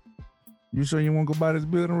 babe, you sure you want to go buy this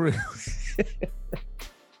building real?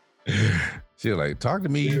 She was like, talk to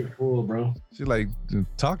me. Spirit full, bro. She like,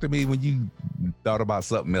 talk to me when you thought about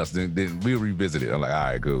something else. Then we'll revisit it. I'm like, all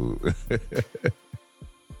right, cool.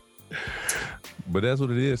 But that's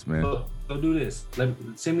what it is, man. So do this.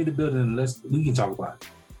 Send me the building and we can talk about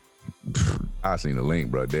it. I seen the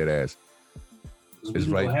link, bro. Dead ass. It's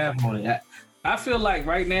right. Have on it. I feel like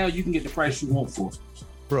right now you can get the price you want for it.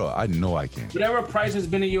 Bro, I know I can. Whatever price has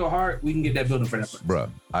been in your heart, we can get that building for that price.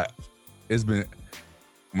 Bro,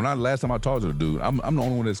 last time I talked to the dude, I'm the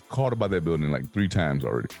only one that's called about that building like 3 times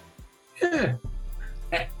already. Yeah.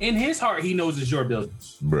 In his heart, he knows it's your building.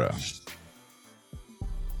 Bro.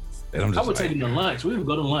 And I would take him to lunch. We would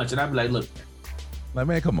go to lunch and I'd be like, look. Like,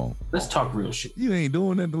 man, come on. Let's talk real shit. You ain't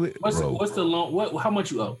doing that to it. What's the loan? How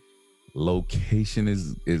much you owe? Location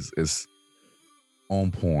is on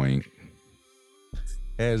point.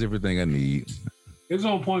 Has everything I need. It's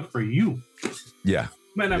on point for you. Yeah.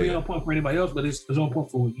 Might not be on point for anybody else, but it's on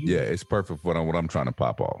point for you. Yeah, it's perfect for what I'm trying to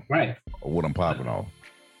pop off. Right. Or what I'm popping off.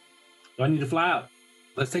 Do I need to fly out?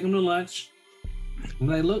 Let's take him to lunch. I'm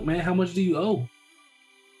like, look, man, how much do you owe?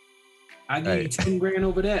 I give you 10 grand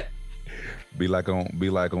over that. Be like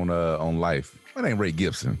on Life. My name Ray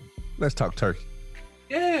Gibson. Let's talk turkey.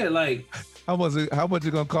 Yeah, like how much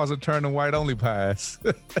it gonna cost a turn of white only pies?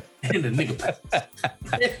 And the nigga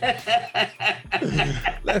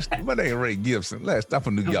pies. My name Ray Gibson. I'm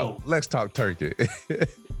from New York. Let's talk turkey.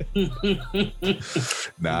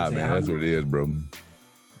 Nah, man, that's what it is, bro.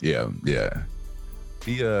 Yeah.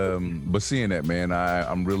 But seeing that, man,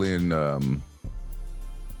 I'm really in.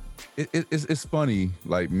 It's funny,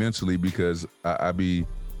 like mentally, because I be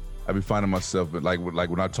finding myself like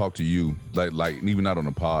when I talk to you, like even not on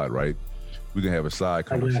the pod, right? We can have a side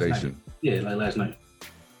conversation. Yeah, like last night.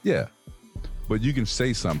 Yeah, but you can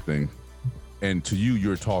say something, and to you,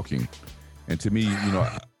 you're talking, and to me, you know,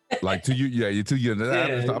 like to you,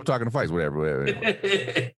 I'm talking to Fikes, whatever.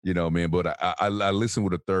 You know, man. But I listen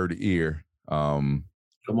with a third ear. Come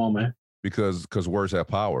on, man. Because words have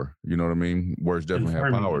power. You know what I mean? Words definitely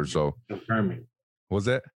have power. So confirming. What's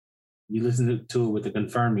that? You listen to it with the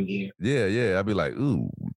confirming ear. Yeah. I'd be like, ooh,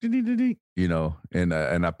 you know, and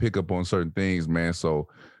I pick up on certain things, man. So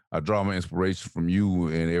I draw my inspiration from you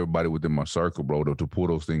and everybody within my circle, bro, to pull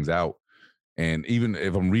those things out And even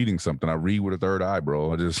if I'm reading something, I read with a third eye,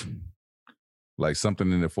 bro. I just like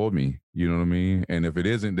something in it for me. You know what I mean? And if it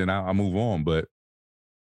isn't, then I move on. But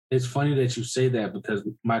it's funny that you say that because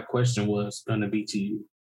my question was going to be to you.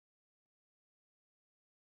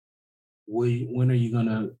 When are you going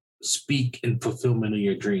to speak in fulfillment of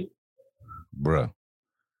your dream? Bruh,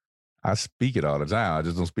 I speak it all the time. I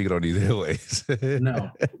just don't speak it on these airways.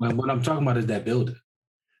 No, what I'm talking about is that building.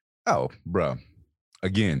 Oh, bruh.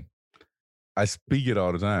 Again, I speak it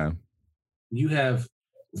all the time. You have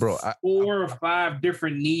four or five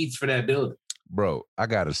different needs for that building. Bro, I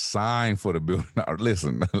got a sign for the building.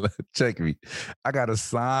 Listen, check me. I got a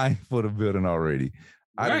sign for the building already.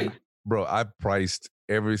 Right. I priced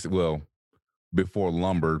before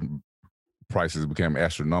lumber prices became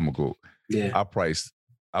astronomical. Yeah.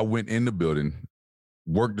 I went in the building,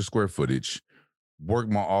 worked the square footage, worked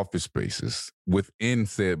my office spaces within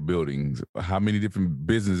said buildings, how many different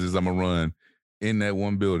businesses I'm going to run in that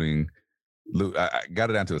one building. Look, I got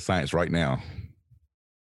it down to the science right now.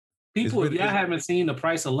 People, if y'all haven't seen the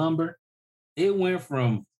price of lumber, it went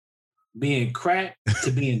from being crack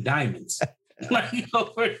to being diamonds. Like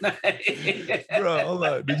overnight. Bro, hold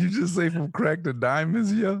on. Did you just say from crack to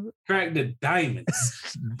diamonds, yo? Crack to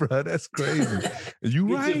diamonds. Bro, that's crazy. You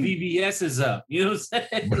Get right. your VVS is up. You know what I'm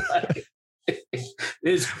saying? Like,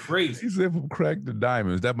 it's crazy. He said from crack to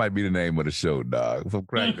diamonds. That might be the name of the show, dog. From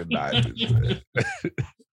crack to diamonds.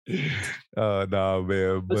 Oh, no,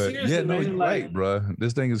 man. But yeah, no, you're right, bro.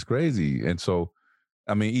 This thing is crazy. And so,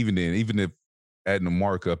 I mean, even if adding the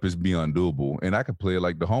markup is beyond doable, and I could play it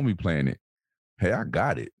like the homie playing it. Hey, I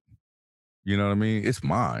got it. You know what I mean? It's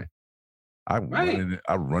mine. I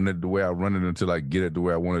run it the way I run it until I get it the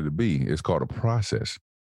way I want it to be. It's called a process.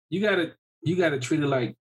 You gotta treat it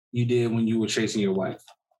like you did when you were chasing your wife.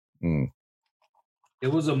 There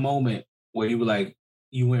was a moment where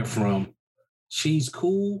you went from she's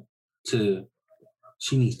cool to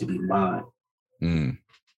she needs to be mine.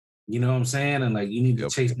 You know what I'm saying? And like you need to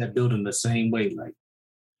chase that building the same way. Like,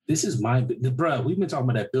 this is my bro. We've been talking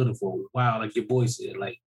about that building for a while. Like your boy said,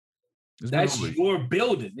 like that's your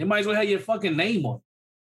building. It might as well have your fucking name on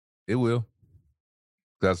it. It will.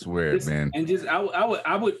 That's weird, man. And just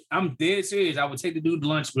I'm dead serious. I would take the dude to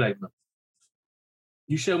lunch, be like, look,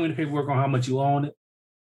 you show me the paperwork on how much you own it.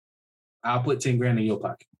 I'll put 10 grand in your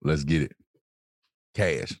pocket. Let's get it.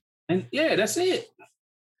 Cash. And yeah, that's it.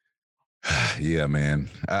 Yeah, man.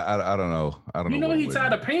 I don't know. I don't know. You know he's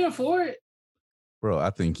tired of paying for it. Bro,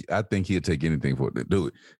 I think he'd take anything for it to do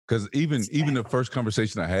it. Because even the first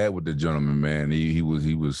conversation I had with the gentleman, man, he was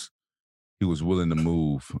willing to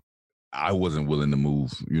move. I wasn't willing to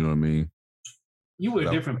move. You know what I mean? You were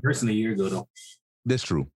a different person a year ago, though. That's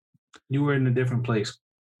true. You were in a different place.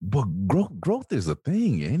 But growth is a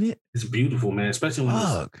thing, ain't it? It's beautiful, man. Especially when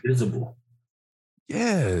it's visible.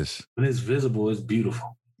 Yes. When it's visible, it's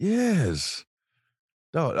beautiful. Yes.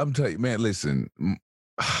 Dog, I'm telling you, man, listen.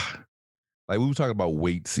 Like we were talking about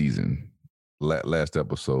weight season last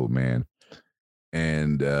episode, man.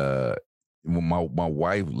 And when my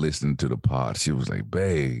wife listened to the pod, she was like,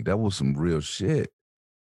 babe, that was some real shit.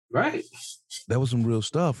 Right. That was some real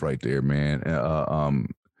stuff right there, man.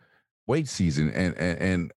 Weight season.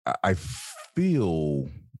 And I feel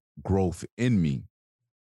growth in me.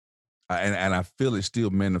 And I feel it still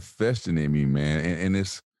manifesting in me, man. And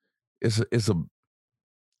it's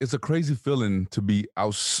a crazy feeling to be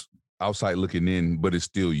outside looking in, but it's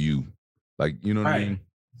still you. Like, you know what I mean?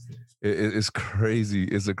 It's crazy.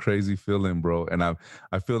 It's a crazy feeling, bro. And I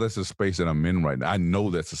feel that's a space that I'm in right now. I know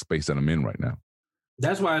that's a space that I'm in right now.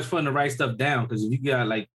 That's why it's fun to write stuff down. Because if you got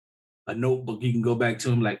like a notebook, you can go back to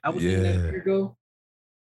them. Like, I was thinking that a year ago.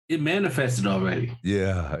 It manifested already.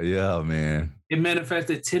 Yeah, man. It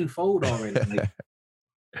manifested tenfold already. Like,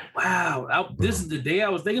 wow, this is the day I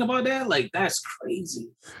was thinking about that. Like, that's crazy.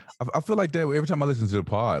 I feel like that every time I listen to the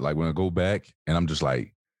pod. Like when I go back and I'm just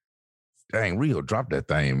like, dang, Rio, drop that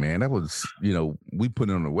thing, man. That was, we put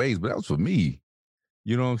it on the waves, but that was for me.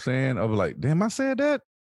 You know what I'm saying? I was like, damn, I said that.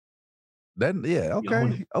 Yeah,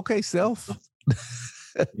 okay, okay, self.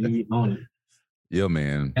 You own it. Yeah,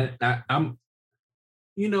 man. And I'm.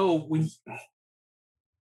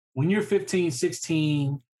 When you're 15,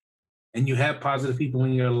 16, and you have positive people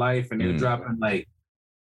in your life and they're dropping like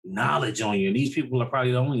knowledge on you, and these people are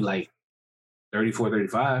probably only like 34,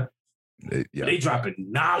 35. They dropping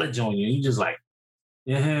knowledge on you. And you just like,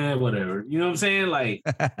 yeah, whatever. You know what I'm saying? Like,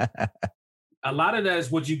 a lot of that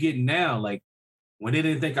is what you get now. Like, when they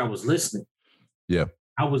didn't think I was listening. Yeah.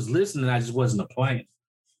 I was listening, I just wasn't applying.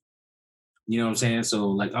 You know what I'm saying? So,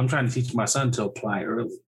 like, I'm trying to teach my son to apply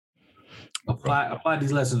early. Apply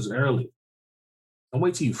these lessons early. Don't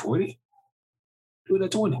wait till you're 40. Do it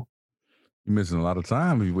at 20. You're missing a lot of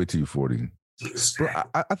time if you wait till you're 40. Bro,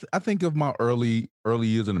 I think of my early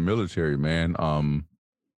years in the military, man.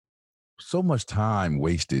 So much time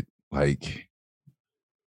wasted. Like,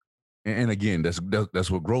 and again, that's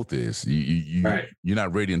what growth is. Right. You're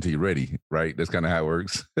not ready until you're ready, right? That's kind of how it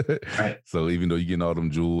works. Right. So even though you're getting all them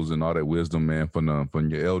jewels and all that wisdom, man, from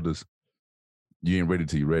your elders, you ain't ready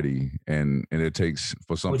till you're ready. And it takes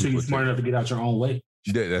for some people. You're smart enough to get out your own way.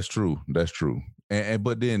 Yeah, that's true. That's true. And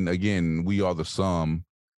but then again, we are the sum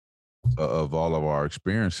of all of our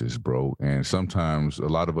experiences, bro. And sometimes a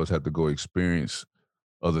lot of us have to go experience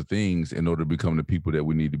other things in order to become the people that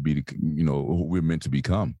we need to be, who we're meant to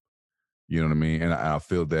become. You know what I mean? And I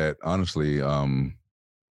feel that honestly,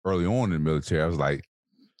 early on in the military, I was like,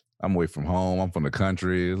 I'm away from home. I'm from the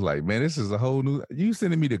country. It's like, man, this is a whole new. You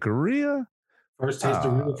sending me to Korea? First taste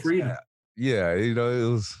of real freedom. Yeah, it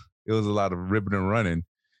was a lot of ripping and running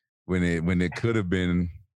when it could have been.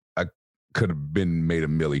 I could have been made a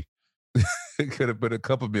milli. It could have put a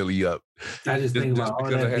couple milli up. I just think about all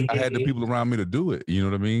because that I had the people around me to do it. You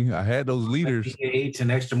know what I mean? I had those leaders.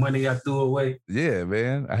 And extra money I threw away. Yeah,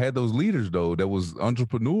 man. I had those leaders though that was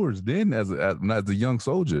entrepreneurs then as a young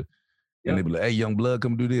soldier. And they'd be like, "Hey, young blood,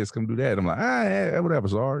 come do this, come do that." I'm like, yeah, whatever,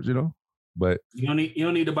 Sarge, But you don't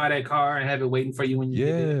need to buy that car and have it waiting for you when you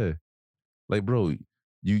get there. Like, bro,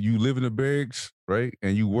 you live in the barracks, right?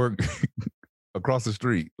 And you work across the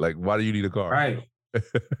street. Like, why do you need a car? Right.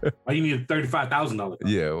 Why you need a $35,000 car?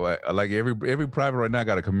 Yeah, like every private right now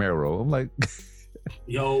got a Camaro. I'm like,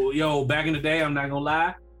 yo, back in the day, I'm not gonna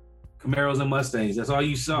lie, Camaros and Mustangs. That's all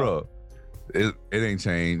you saw, bro. It ain't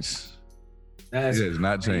changed. It has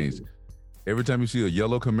not changed. Every time you see a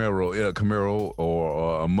yellow Camaro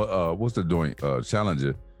or what's the doing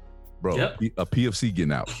Challenger, bro, a PFC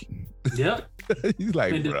getting out. Yep. He's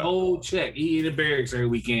like, and the old check. He in the barracks every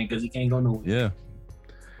weekend because he can't go nowhere. Yeah.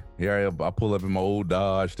 Here I pull up in my old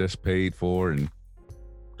Dodge that's paid for, and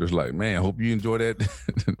just like, man, hope you enjoy that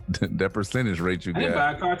that percentage rate you got. I didn't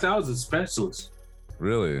buy a car till I was a specialist.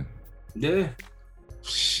 Really? Yeah.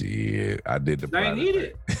 Shit, I did the. I didn't need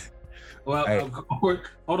it. Well, of course,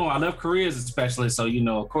 hold on. I left Korea as a specialist, so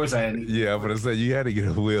of course I had. Yeah, I'm gonna say you had to get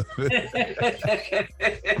a wheel.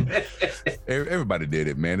 Everybody did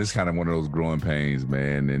it, man. It's kind of one of those growing pains,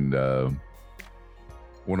 man, and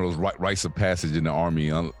one of those rites of passage in the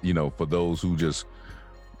army. For those who just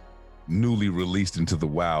newly released into the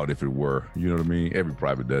wild, if it were. You know what I mean? Every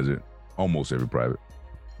private does it. Almost every private.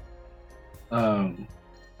 I'm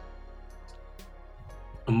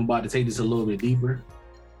about to take this a little bit deeper.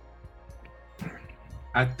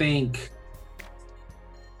 I think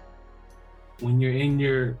when you're in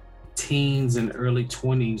your teens and early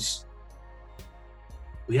 20s,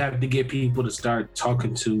 we have to get people to start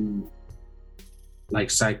talking to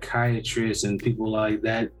like psychiatrists and people like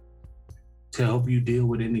that to help you deal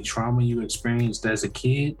with any trauma you experienced as a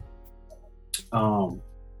kid. I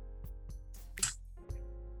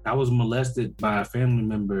was molested by a family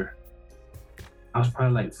member. I was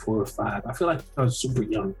probably like 4 or 5. I feel like I was super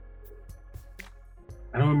young.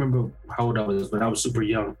 I don't remember how old I was, but I was super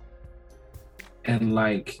young. And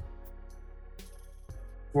like,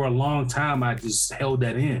 for a long time, I just held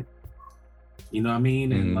that in. You know what I mean?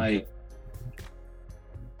 Mm-hmm. And like,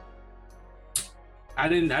 I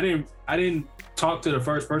didn't talk to the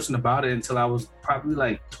first person about it until I was probably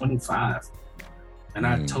like 25. And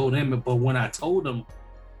I told him, but when I told him,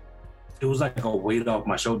 it was like a weight off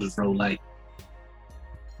my shoulders, bro. Like,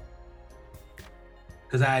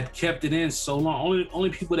 because I had kept it in so long. Only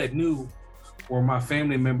people that knew were my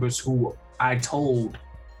family members who I told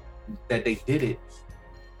that they did it.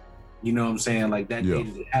 You know what I'm saying? Like that day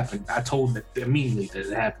that it happened. I told them immediately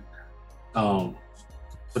that it happened.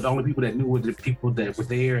 But the only people that knew were the people that were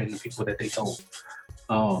there and the people that they told.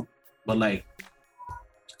 But like,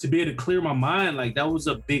 to be able to clear my mind, like that was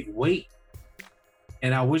a big weight.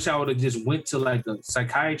 And I wish I would have just went to like a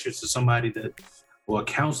psychiatrist or somebody or a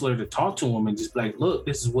counselor to talk to him and just be like, look,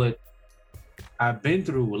 this is what I've been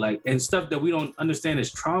through. Like, and stuff that we don't understand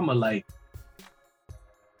as trauma. Like,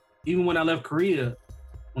 even when I left Korea,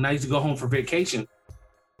 when I used to go home for vacation,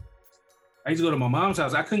 I used to go to my mom's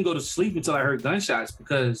house. I couldn't go to sleep until I heard gunshots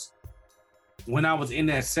because when I was in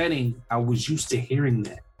that setting, I was used to hearing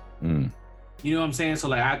that. You know what I'm saying? So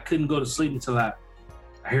like, I couldn't go to sleep until I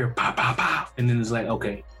hear pop, pop, pop. And then it's like,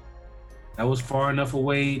 okay, that was far enough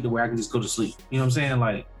away to where I can just go to sleep. You know what I'm saying?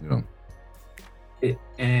 Like,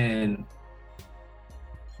 and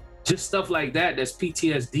just stuff like that, that's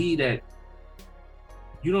PTSD that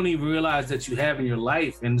you don't even realize that you have in your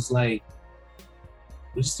life. And it's like,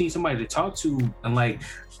 we just need somebody to talk to. And like,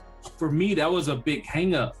 for me, that was a big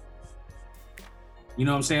hang up. You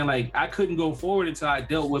know what I'm saying? Like, I couldn't go forward until I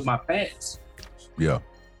dealt with my past. Yeah.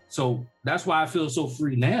 So that's why I feel so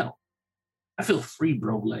free now. I feel free,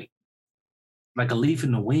 bro. Like a leaf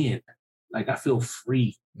in the wind. Like, I feel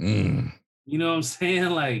free. You know what I'm saying?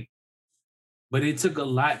 Like, but it took a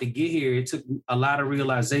lot to get here. It took a lot of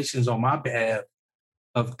realizations on my behalf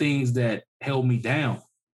of things that held me down.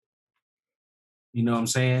 You know what I'm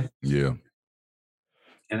saying? Yeah.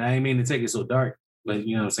 And I ain't mean to take it so dark, but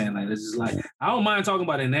you know what I'm saying? Like, it's just like, I don't mind talking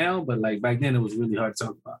about it now, but like back then it was really hard to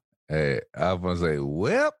talk about. Hey, I was going to say,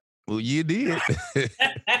 well, you did.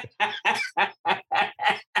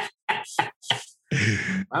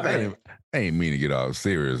 My bad. I ain't mean to get all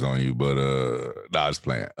serious on you, but I was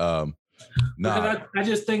playing. Because I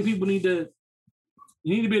just think people need to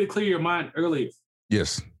be able to clear your mind earlier.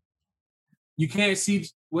 Yes. You can't see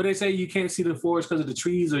what they say, you can't see the forest because of the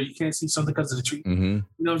trees, or you can't see something because of the tree. Mm-hmm. You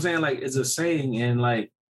know what I'm saying? Like, it's a saying, and like,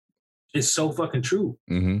 it's so fucking true.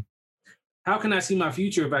 Mm-hmm. How can I see my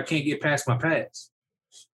future if I can't get past my past?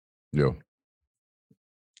 Yeah.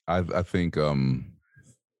 I think well,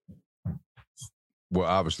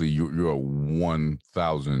 obviously you're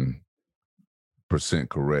 1,000%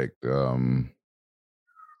 correct.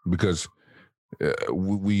 Because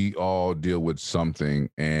we all deal with something,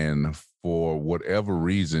 and for whatever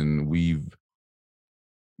reason, we've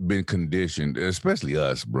been conditioned, especially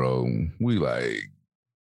us, bro. We like,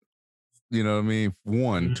 you know what I mean?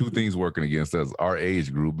 One, two things working against us: our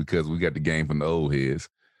age group, because we got the game from the old heads.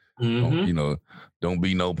 Don't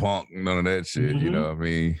be no punk, none of that shit. You know what I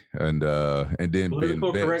mean? And then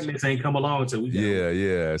political correctness ain't come along until we got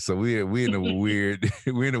yeah. So we in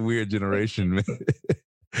a weird generation, man.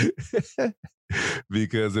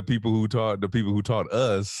 Because the people who taught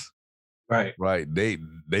us, right, they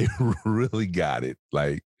really got it.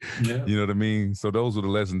 Like, you know what I mean? So those are the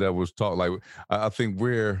lessons that was taught. Like, I think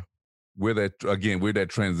we're that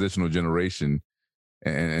transitional generation.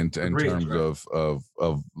 And in terms of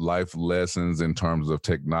life lessons, in terms of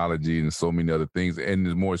technology and so many other things,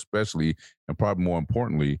 and more especially, and probably more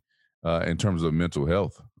importantly, in terms of mental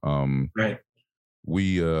health. Right.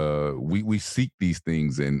 We seek these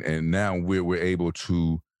things, and now we're able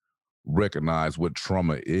to recognize what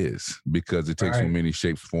trauma is, because it takes so many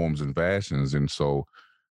shapes, forms, and fashions. And so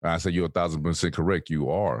I say you're 1,000% correct. You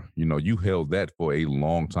are. You held that for a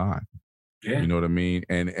long time. Yeah. You know what I mean?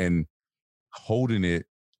 And holding it,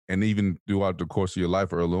 and even throughout the course of your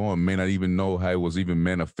life early on, may not even know how it was even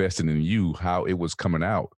manifesting in you, how it was coming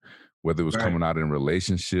out, whether it was coming out in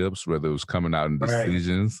relationships, whether it was coming out in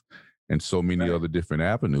decisions, and so many other different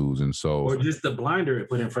avenues. And so, or just the blinder it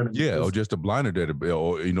put in front of you. Yeah, or just the blinder that it,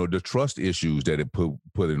 or the trust issues that it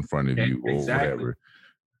put in front of you, or whatever.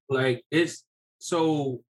 Like, it's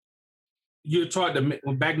so you're taught to,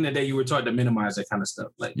 back in the day, you were taught to minimize that kind of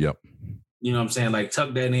stuff. Like, yep. You know what I'm saying? Like,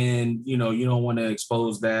 tuck that in. You don't want to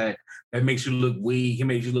expose that. That makes you look weak. It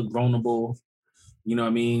makes you look vulnerable. You know what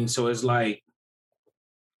I mean? So it's like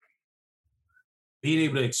being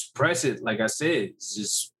able to express it, like I said,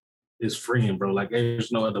 it's freeing, bro. Like,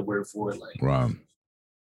 there's no other word for it. Like, right.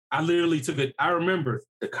 I literally took it. I remember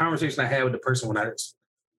the conversation I had with the person when I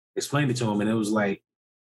explained it to him, and it was like,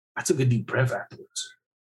 I took a deep breath afterwards.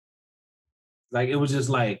 Like, it was just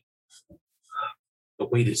like, the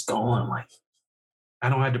weight is gone. Like, I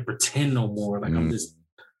don't have to pretend no more. Like, I'm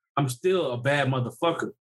still a bad motherfucker.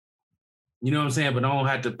 You know what I'm saying? But I don't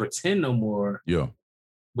have to pretend no more. Yeah.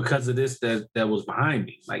 Because of this that was behind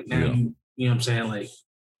me. Like, now you know what I'm saying? Like,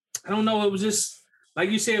 I don't know. It was just, like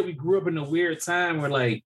you said, we grew up in a weird time where,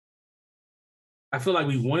 like, I feel like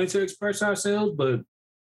we wanted to express ourselves, but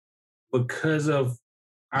because of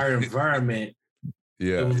our environment,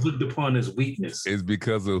 it was looked upon as weakness. It's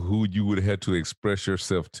because of who you would have to express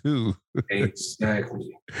yourself to.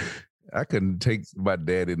 Exactly. I couldn't take my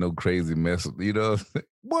dad in no crazy mess,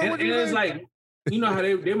 Boy, and it's like, how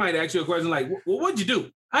they might ask you a question like, well, what'd you do?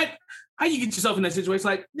 How you get yourself in that situation?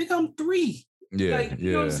 Like, nigga, I'm 3. Yeah. Like,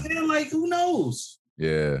 you know what I'm saying? Like, who knows?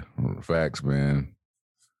 Yeah. Facts, man.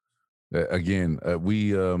 Again,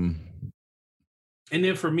 we and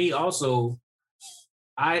then for me also,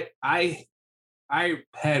 I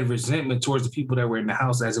had resentment towards the people that were in the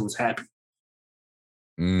house as it was happening.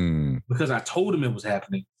 Because I told them it was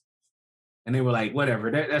happening. And they were like,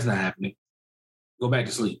 whatever, that's not happening. Go back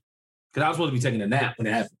to sleep. Because I was supposed to be taking a nap when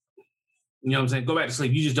it happened. You know what I'm saying? Go back to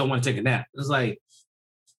sleep. You just don't want to take a nap. It's like,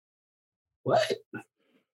 what?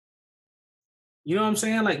 You know what I'm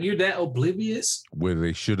saying? Like, you're that oblivious. Where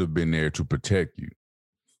they should have been there to protect you.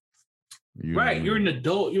 Right. You're an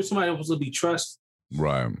adult. You're somebody that's supposed to be trusted.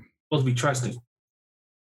 Right. Supposed to be trusting.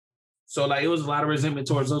 So, like, it was a lot of resentment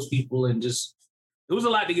towards those people, and just, it was a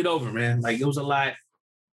lot to get over, man. Like, it was a lot.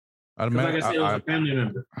 Like I said, it was a family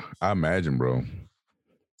member. I imagine, bro.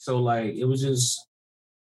 So like it was just.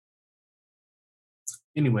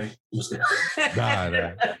 Anyway,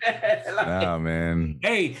 nah, man.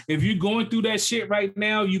 Hey, if you're going through that shit right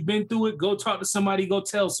now, you've been through it, go talk to somebody, go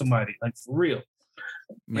tell somebody, like for real.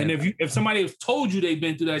 Man. And if somebody has told you they've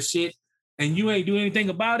been through that shit and you ain't doing anything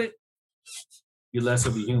about it, you're less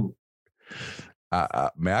of a human.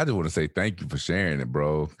 Man, I just want to say thank you for sharing it,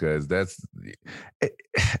 bro, because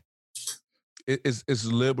it's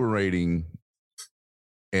liberating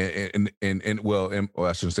and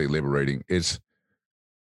I shouldn't say liberating.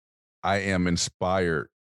 I am inspired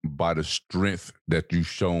by the strength that you've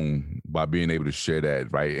shown by being able to share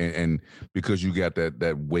that, right? And because you got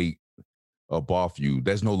that weight up off you,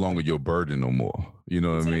 that's no longer your burden no more. You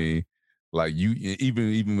know what I mean? Like you,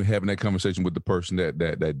 even having that conversation with the person that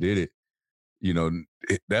did it, you know,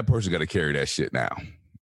 that person got to carry that shit now.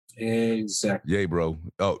 Exactly. Yeah, bro.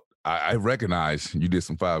 Oh, I recognize you did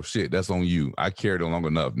some foul shit. That's on you. I carried it long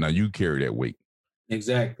enough. Now you carry that weight.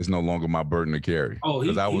 Exactly. It's no longer my burden to carry. Oh,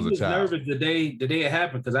 he was nervous the day it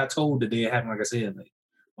happened because I told the day it happened. Like I said, like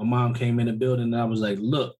my mom came in the building and I was like,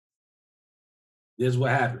 "Look, this is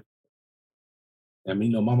what happened." I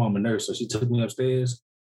mean, you know, my mom a nurse, so she took me upstairs.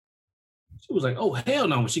 She was like, "Oh hell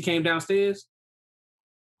no!" When she came downstairs,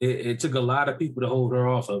 it took a lot of people to hold her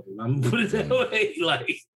off of it. I'm gonna put it that way.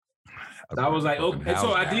 Like, I was like, okay.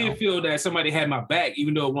 So I did feel that somebody had my back,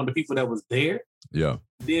 even though one of the people that was there. Yeah.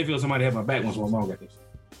 I did feel somebody had my back once my mom got this.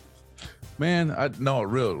 Man,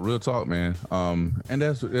 real talk, man. And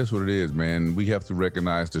that's what it is, man. We have to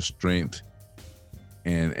recognize the strength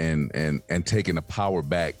and taking the power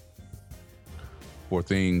back for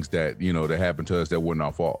things that, you know, that happened to us that weren't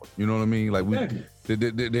our fault. You know what I mean? Like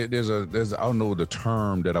there's I don't know the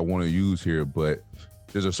term that I want to use here, but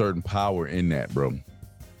there's a certain power in that, bro.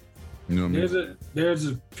 You know what I mean? There's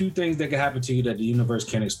a few things that can happen to you that the universe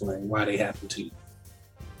can't explain why they happen to you.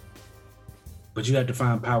 But you have to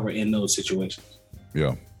find power in those situations.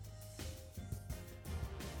 Yeah.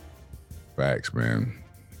 Facts, man.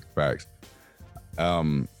 Facts.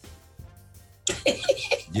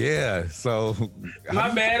 Yeah. So my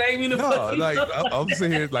bad. I ain't mean to. No, like I'm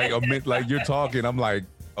sitting here, like you're talking. I'm like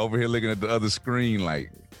over here looking at the other screen, like,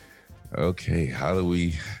 okay, how do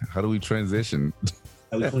we transition?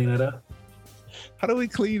 How do we clean it up? How do we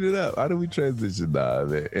clean it up? How do we transition? Nah,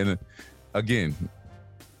 man. And again,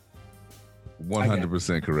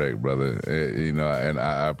 100% correct, brother. You know, and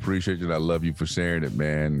I appreciate you and I love you for sharing it,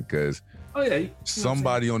 man, because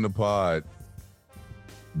somebody on the pod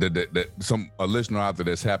that a listener out there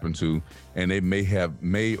that's happened to, and they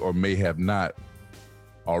may or may have not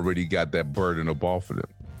already got that burden up off of them.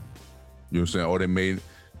 You know what I'm saying? Or they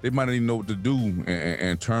might not even know what to do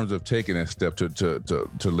in terms of taking that step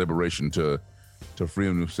to liberation, to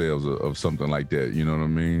freeing themselves of something like that. You know what I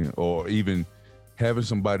mean? Or even having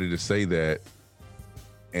somebody to say that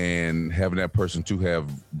and having that person to have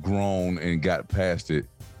grown and got past it.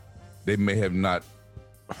 They may have not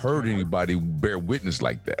heard anybody bear witness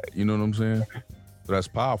like that. You know what I'm saying? So that's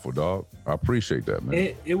powerful, dog. I appreciate that,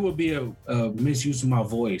 man. It would be a misuse of my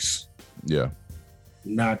voice. Yeah.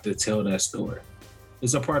 Not to tell that story.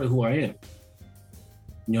 It's a part of who I am.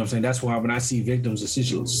 You know what I'm saying? That's why when I see victims of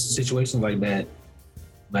situations like that,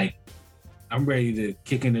 like, I'm ready to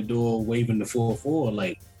kick in the door, waving the 4-4,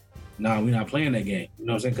 like, nah, we're not playing that game. You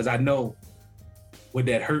know what I'm saying? Because I know what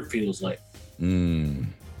that hurt feels like. You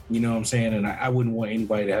know what I'm saying? And I wouldn't want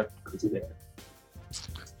anybody to have to do that.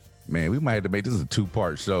 Man, we might have to make this a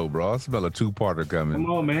 2-part show, bro. I smell a 2-parter coming.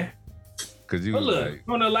 Come on, man. Because you look,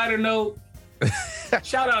 on a lighter note,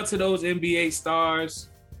 shout out to those NBA stars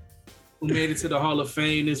who made it to the Hall of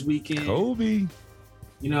Fame this weekend. Kobe.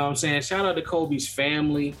 You know what I'm saying? Shout out to Kobe's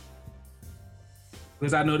family.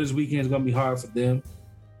 Because I know this weekend is going to be hard for them.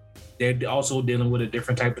 They're also dealing with a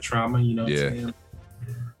different type of trauma, you know what I'm saying?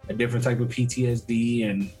 A different type of PTSD,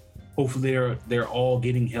 and hopefully they're all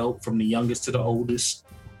getting help from the youngest to the oldest.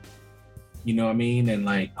 You know what I mean? And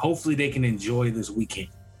like, hopefully they can enjoy this weekend.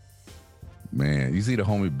 Man, you see the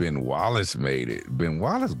homie Ben Wallace made it. Ben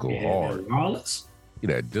Wallace go hard. Ben Wallace? He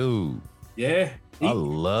that dude. Yeah. I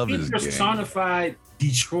love his game. He personified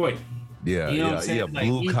Detroit. Yeah, you know like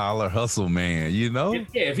blue collar hustle man, you know? Yeah,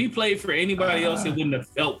 if he played for anybody else, it wouldn't have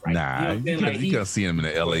felt right. Nah, you know you can't see him in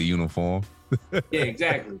the LA uniform. Yeah,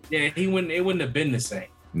 exactly. Yeah, it wouldn't have been the same.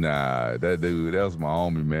 Nah, that dude, that was my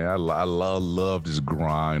homie, man. I love this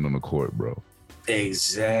grind on the court, bro.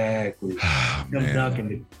 Exactly. Him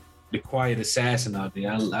dunking the quiet assassin out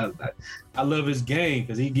there. I love his game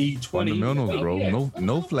because he give you 20. Fundamentals, bro.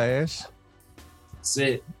 No flash. That's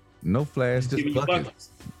it. No flash, just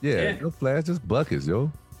buckets. Yeah, no flash, just buckets,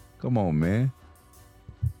 yo. Come on, man.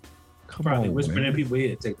 Probably whispering in people's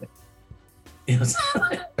ear. Take that. You know what I'm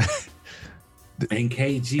saying? And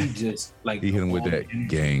KG just like he hit him with that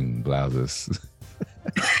gang blouses.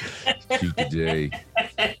 Shoot the J.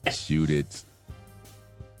 Shoot it.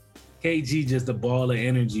 KG just a ball of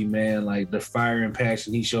energy, man. Like the fire and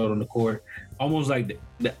passion he showed on the court, almost like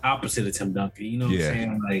the opposite of Tim Duncan. You know what I'm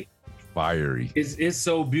saying? Like fiery. It's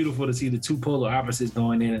so beautiful to see the two polar opposites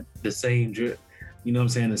going in the same drip. You know what I'm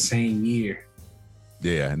saying? The same year.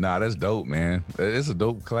 Yeah, nah, that's dope, man. It's a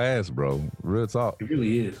dope class, bro. Real talk. It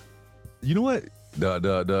really is. You know what?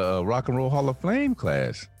 The Rock and Roll Hall of Fame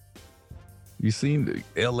class. You seen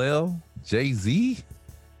the LL, Jay-Z?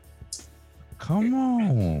 Come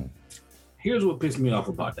on. Here's what pissed me off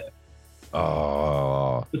about that.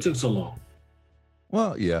 It took so long.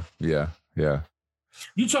 Well, yeah. You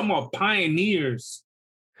talking about pioneers,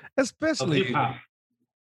 especially of hip-hop.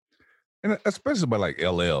 And especially by like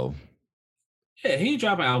LL. Yeah, he ain't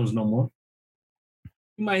dropping albums no more.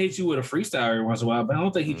 He might hit you with a freestyle every once in a while, but I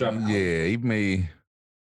don't think he dropping albums. Yeah, he may.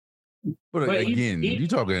 But again, you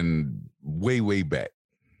talking way back.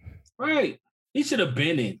 Right. He should have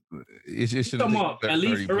been in. It should have at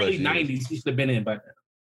least early 90s. He should have been in by now.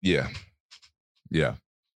 Yeah.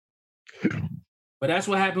 But that's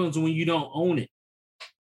what happens when you don't own it.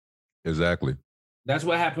 Exactly. That's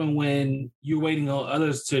what happened when you're waiting on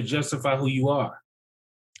others to justify who you are.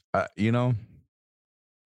 You know,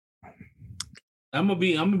 I'm gonna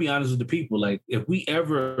be honest with the people. Like, if we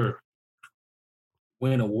ever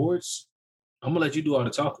win awards, I'm gonna let you do all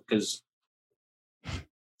the talking because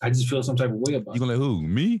I just feel some type of way about it. You gonna let who?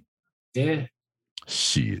 Me? Yeah.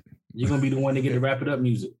 Shit. You're gonna be the one to get the wrap it up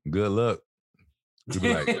music. Good luck. You'll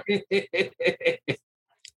be like,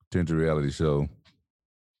 Tinted Reality Show.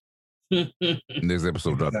 Next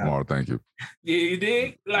episode drops tomorrow. Thank you. Yeah, you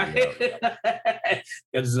did? Like,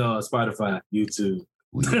 it's on Spotify, YouTube.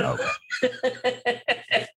 We out.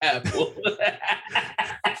 Apple.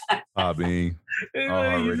 Podbean.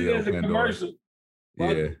 Radio. Pandora.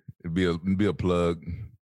 Yeah, it'd be a plug.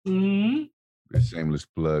 Mm-hmm. A shameless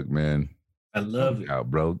plug, man. I love it.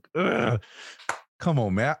 Out, bro. Come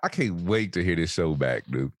on, man. I can't wait to hear this show back,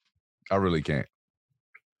 dude. I really can't.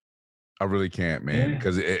 Man,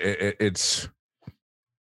 because it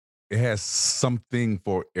has something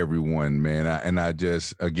for everyone, man. I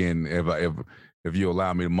just, again, if you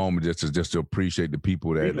allow me a moment just to appreciate the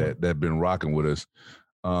people that have been rocking with us.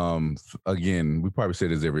 Again, we probably say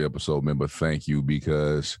this every episode, man, but thank you,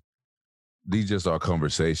 because these just are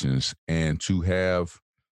conversations, and to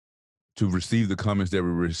receive the comments that we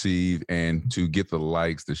receive and to get the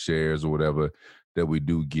likes, the shares, or whatever that we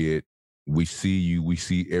do get. We see you. We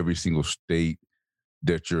see every single state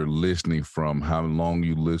that you're listening from, how long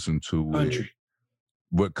you listen to it,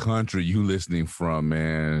 what country you listening from,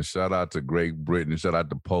 man. Shout out to Great Britain. Shout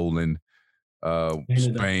out to Poland,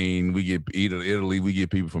 Spain. We get Italy. We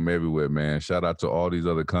get people from everywhere, man. Shout out to all these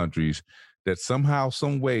other countries that somehow,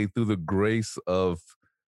 some way, through the grace of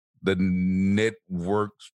the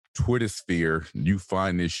network Twitter sphere, you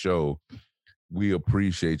find this show. We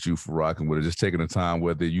appreciate you for rocking with it. Just taking the time,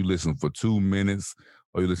 whether you listen for 2 minutes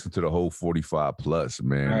or you listen to the whole 45 plus,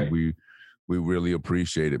 man. Right. We really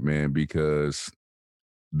appreciate it, man, because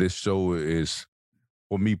this show is,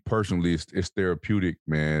 for me personally, it's therapeutic,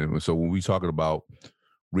 man. So when we talking about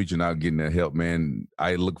reaching out, getting that help, man,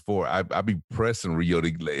 I look forward. I be pressing Rio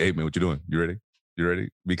to, hey, man, what you doing? You ready? You ready?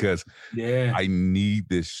 Because I need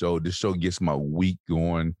this show. This show gets my week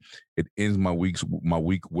going. It ends my week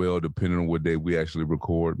well, depending on what day we actually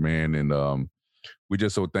record, man. And we're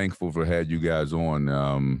just so thankful for having you guys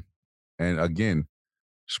on. And again,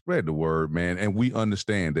 spread the word, man. And we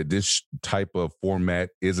understand that this type of format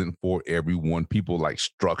isn't for everyone. People like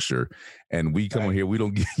structure, and we come on here. We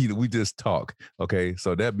don't get, we just talk. Okay.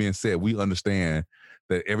 So that being said, we understand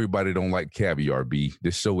that everybody don't like caviar. B.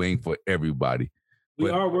 This show ain't for everybody. We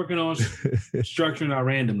are working on structuring our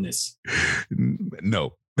randomness.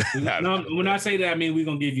 No. When I say that, I mean we're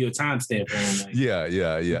gonna give you a timestamp on. Like, yeah.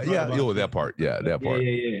 That part. Yeah, that part.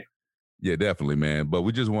 Yeah, definitely, man. But I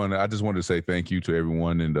just wanted to say thank you to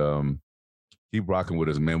everyone, and keep rocking with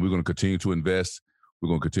us, man. We're gonna continue to invest. We're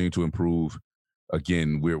gonna continue to improve.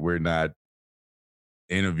 Again, we're not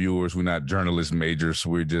interviewers. We're not journalist majors.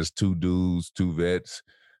 We're just two dudes, two vets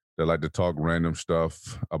that like to talk random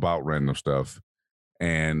stuff about random stuff.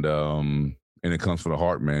 And it comes from the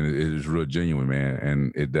heart, man. It is real genuine, man.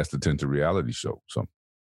 And that's the Tinted Reality Show. So,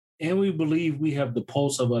 and we believe we have the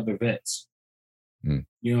pulse of other vets. You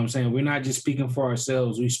know what I'm saying? We're not just speaking for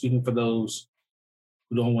ourselves. We're speaking for those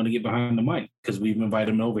who don't want to get behind the mic, because we've invited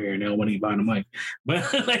them over here and they don't want to get behind the mic.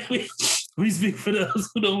 But like We speak for those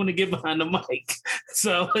who don't want to get behind the mic.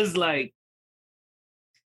 So it's like,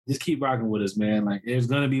 just keep rocking with us, man. Like, there's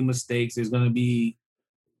gonna be mistakes. There's gonna be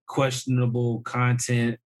questionable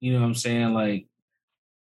content. You know what I'm saying? Like,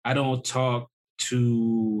 I don't talk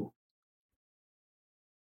to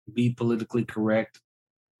be politically correct.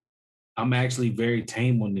 I'm actually very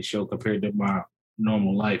tame on this show compared to my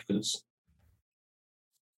normal life because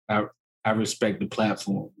I respect the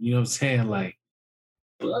platform. You know what I'm saying? Like,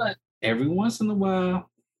 but every once in a while,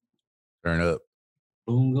 turn up.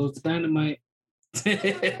 Boom goes the dynamite.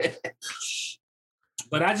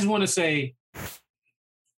 But I just want to say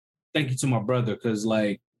thank you to my brother because,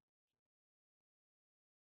 like,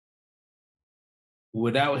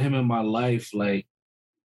 without him in my life, like,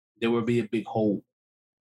 there would be a big hole.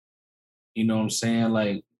 You know what I'm saying?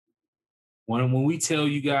 Like, when we tell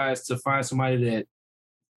you guys to find somebody that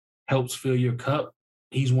helps fill your cup,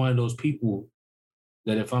 he's one of those people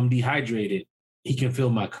that if I'm dehydrated, he can fill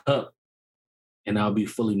my cup and I'll be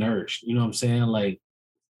fully nourished. You know what I'm saying? Like,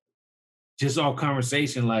 just all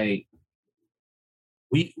conversation, like,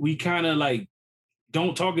 we kind of like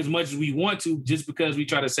don't talk as much as we want to just because we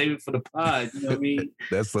try to save it for the pod. You know what I mean?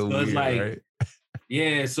 That's so weird, like, right?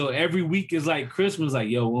 Yeah, so every week is like Christmas, like,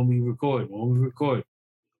 yo, when we record.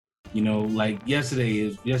 You know, like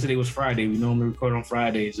yesterday was Friday. We normally record on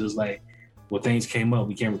Fridays. It was like, well, things came up.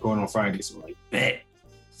 We can't record on Friday. So like, bet.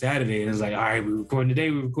 Saturday, it's like, all right, we're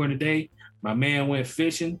recording today. My man went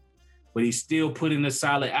fishing, but he still put in a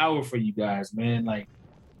solid hour for you guys, man. Like,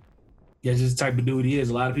 that's just the type of dude he is.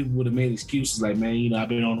 A lot of people would have made excuses like, man, you know, I've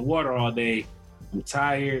been on the water all day. I'm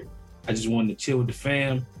tired. I just wanted to chill with the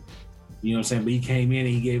fam. You know what I'm saying? But he came in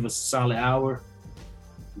and he gave us a solid hour.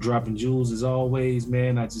 Dropping jewels as always,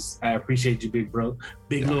 man. I appreciate you, big bro.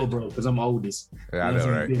 Little bro, because I'm oldest. Yeah, I know,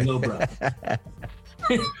 right? Big little bro.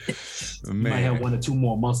 You might have one or two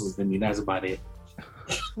more muscles than me. That's about it.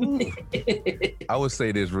 I would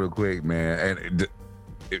say this real quick, man, and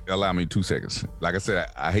allow me 2 seconds. Like I said,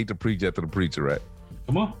 I hate to preach after the preacher, right?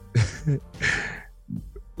 Come on.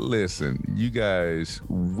 Listen, you guys,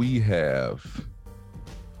 we have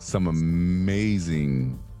some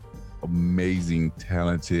amazing,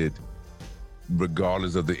 talented,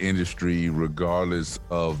 regardless of the industry, regardless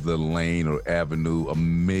of the lane or avenue,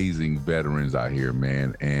 amazing veterans out here,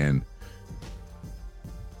 man. And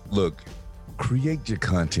look, create your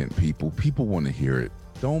content, people. People want to hear it.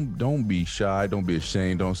 Don't be shy. Don't be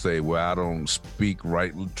ashamed. Don't say, well, I don't speak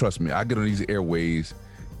right. Trust me, I get on these airways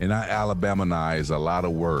and I Alabamanize a lot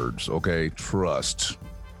of words, okay? Trust,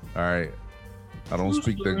 all right? I don't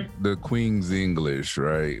speak the Queen's English,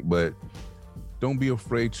 right? But don't be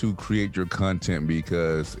afraid to create your content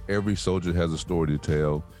because every soldier has a story to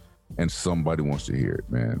tell and somebody wants to hear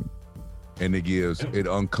it, man. And it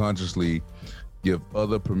unconsciously give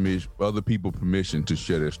other people permission to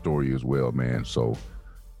share their story as well, man. So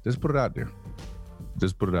just put it out there.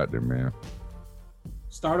 Man.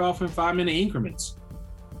 Start off in 5-minute increments.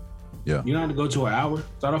 Yeah. You don't have to go to an hour.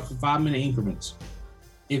 Start off in 5-minute increments.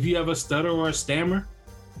 If you have a stutter or a stammer,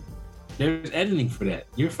 there's editing for that.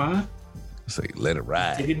 You're fine. Say, let it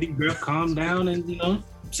ride. Take a deep breath, calm down, and, you know,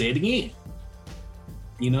 say it again.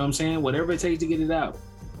 You know what I'm saying? Whatever it takes to get it out.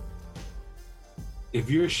 If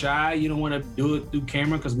you're shy, you don't want to do it through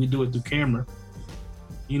camera because we do it through camera.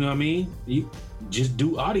 You know what I mean? You just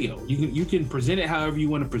do audio. You can present it however you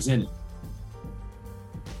want to present it.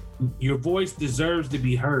 Your voice deserves to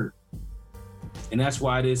be heard. And that's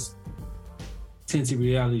why this Tinted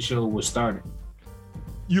reality show was started.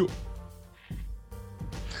 You.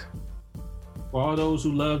 For all those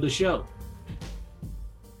who love the show,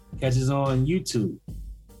 catch us on YouTube,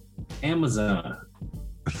 Amazon,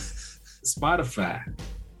 Spotify,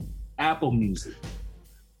 Apple Music,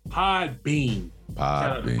 Podbean.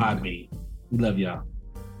 Shout out to Podbean. We love y'all.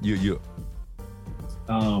 You.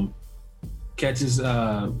 Catch us,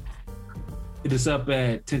 hit us up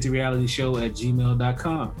at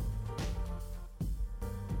tintedrealityshow@gmail.com.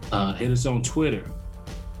 Hit us on Twitter.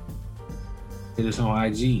 Hit us on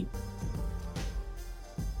IG.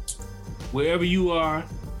 Wherever you are,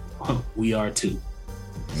 we are too.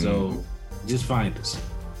 So just find us.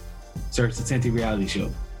 Search the Tinted Reality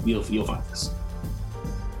Show. You'll find us.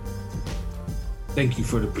 Thank you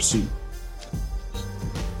for the pursuit.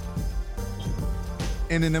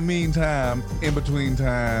 And in the meantime, in between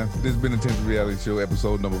time, this has been the Tinted Reality Show,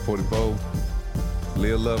 episode number 44.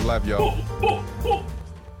 Live, love, life, y'all.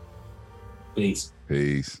 Peace.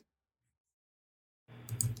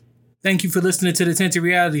 Thank you for listening to the Tinted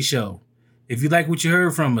Reality Show. If you like what you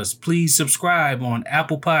heard from us, please subscribe on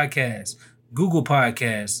Apple Podcasts, Google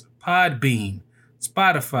Podcasts, Podbean,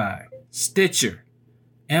 Spotify, Stitcher,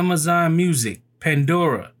 Amazon Music,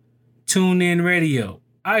 Pandora, TuneIn Radio,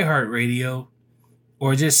 iHeartRadio,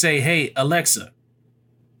 or just say, hey, Alexa,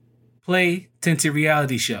 play Tinted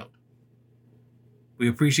Reality Show. We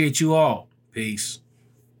appreciate you all. Peace.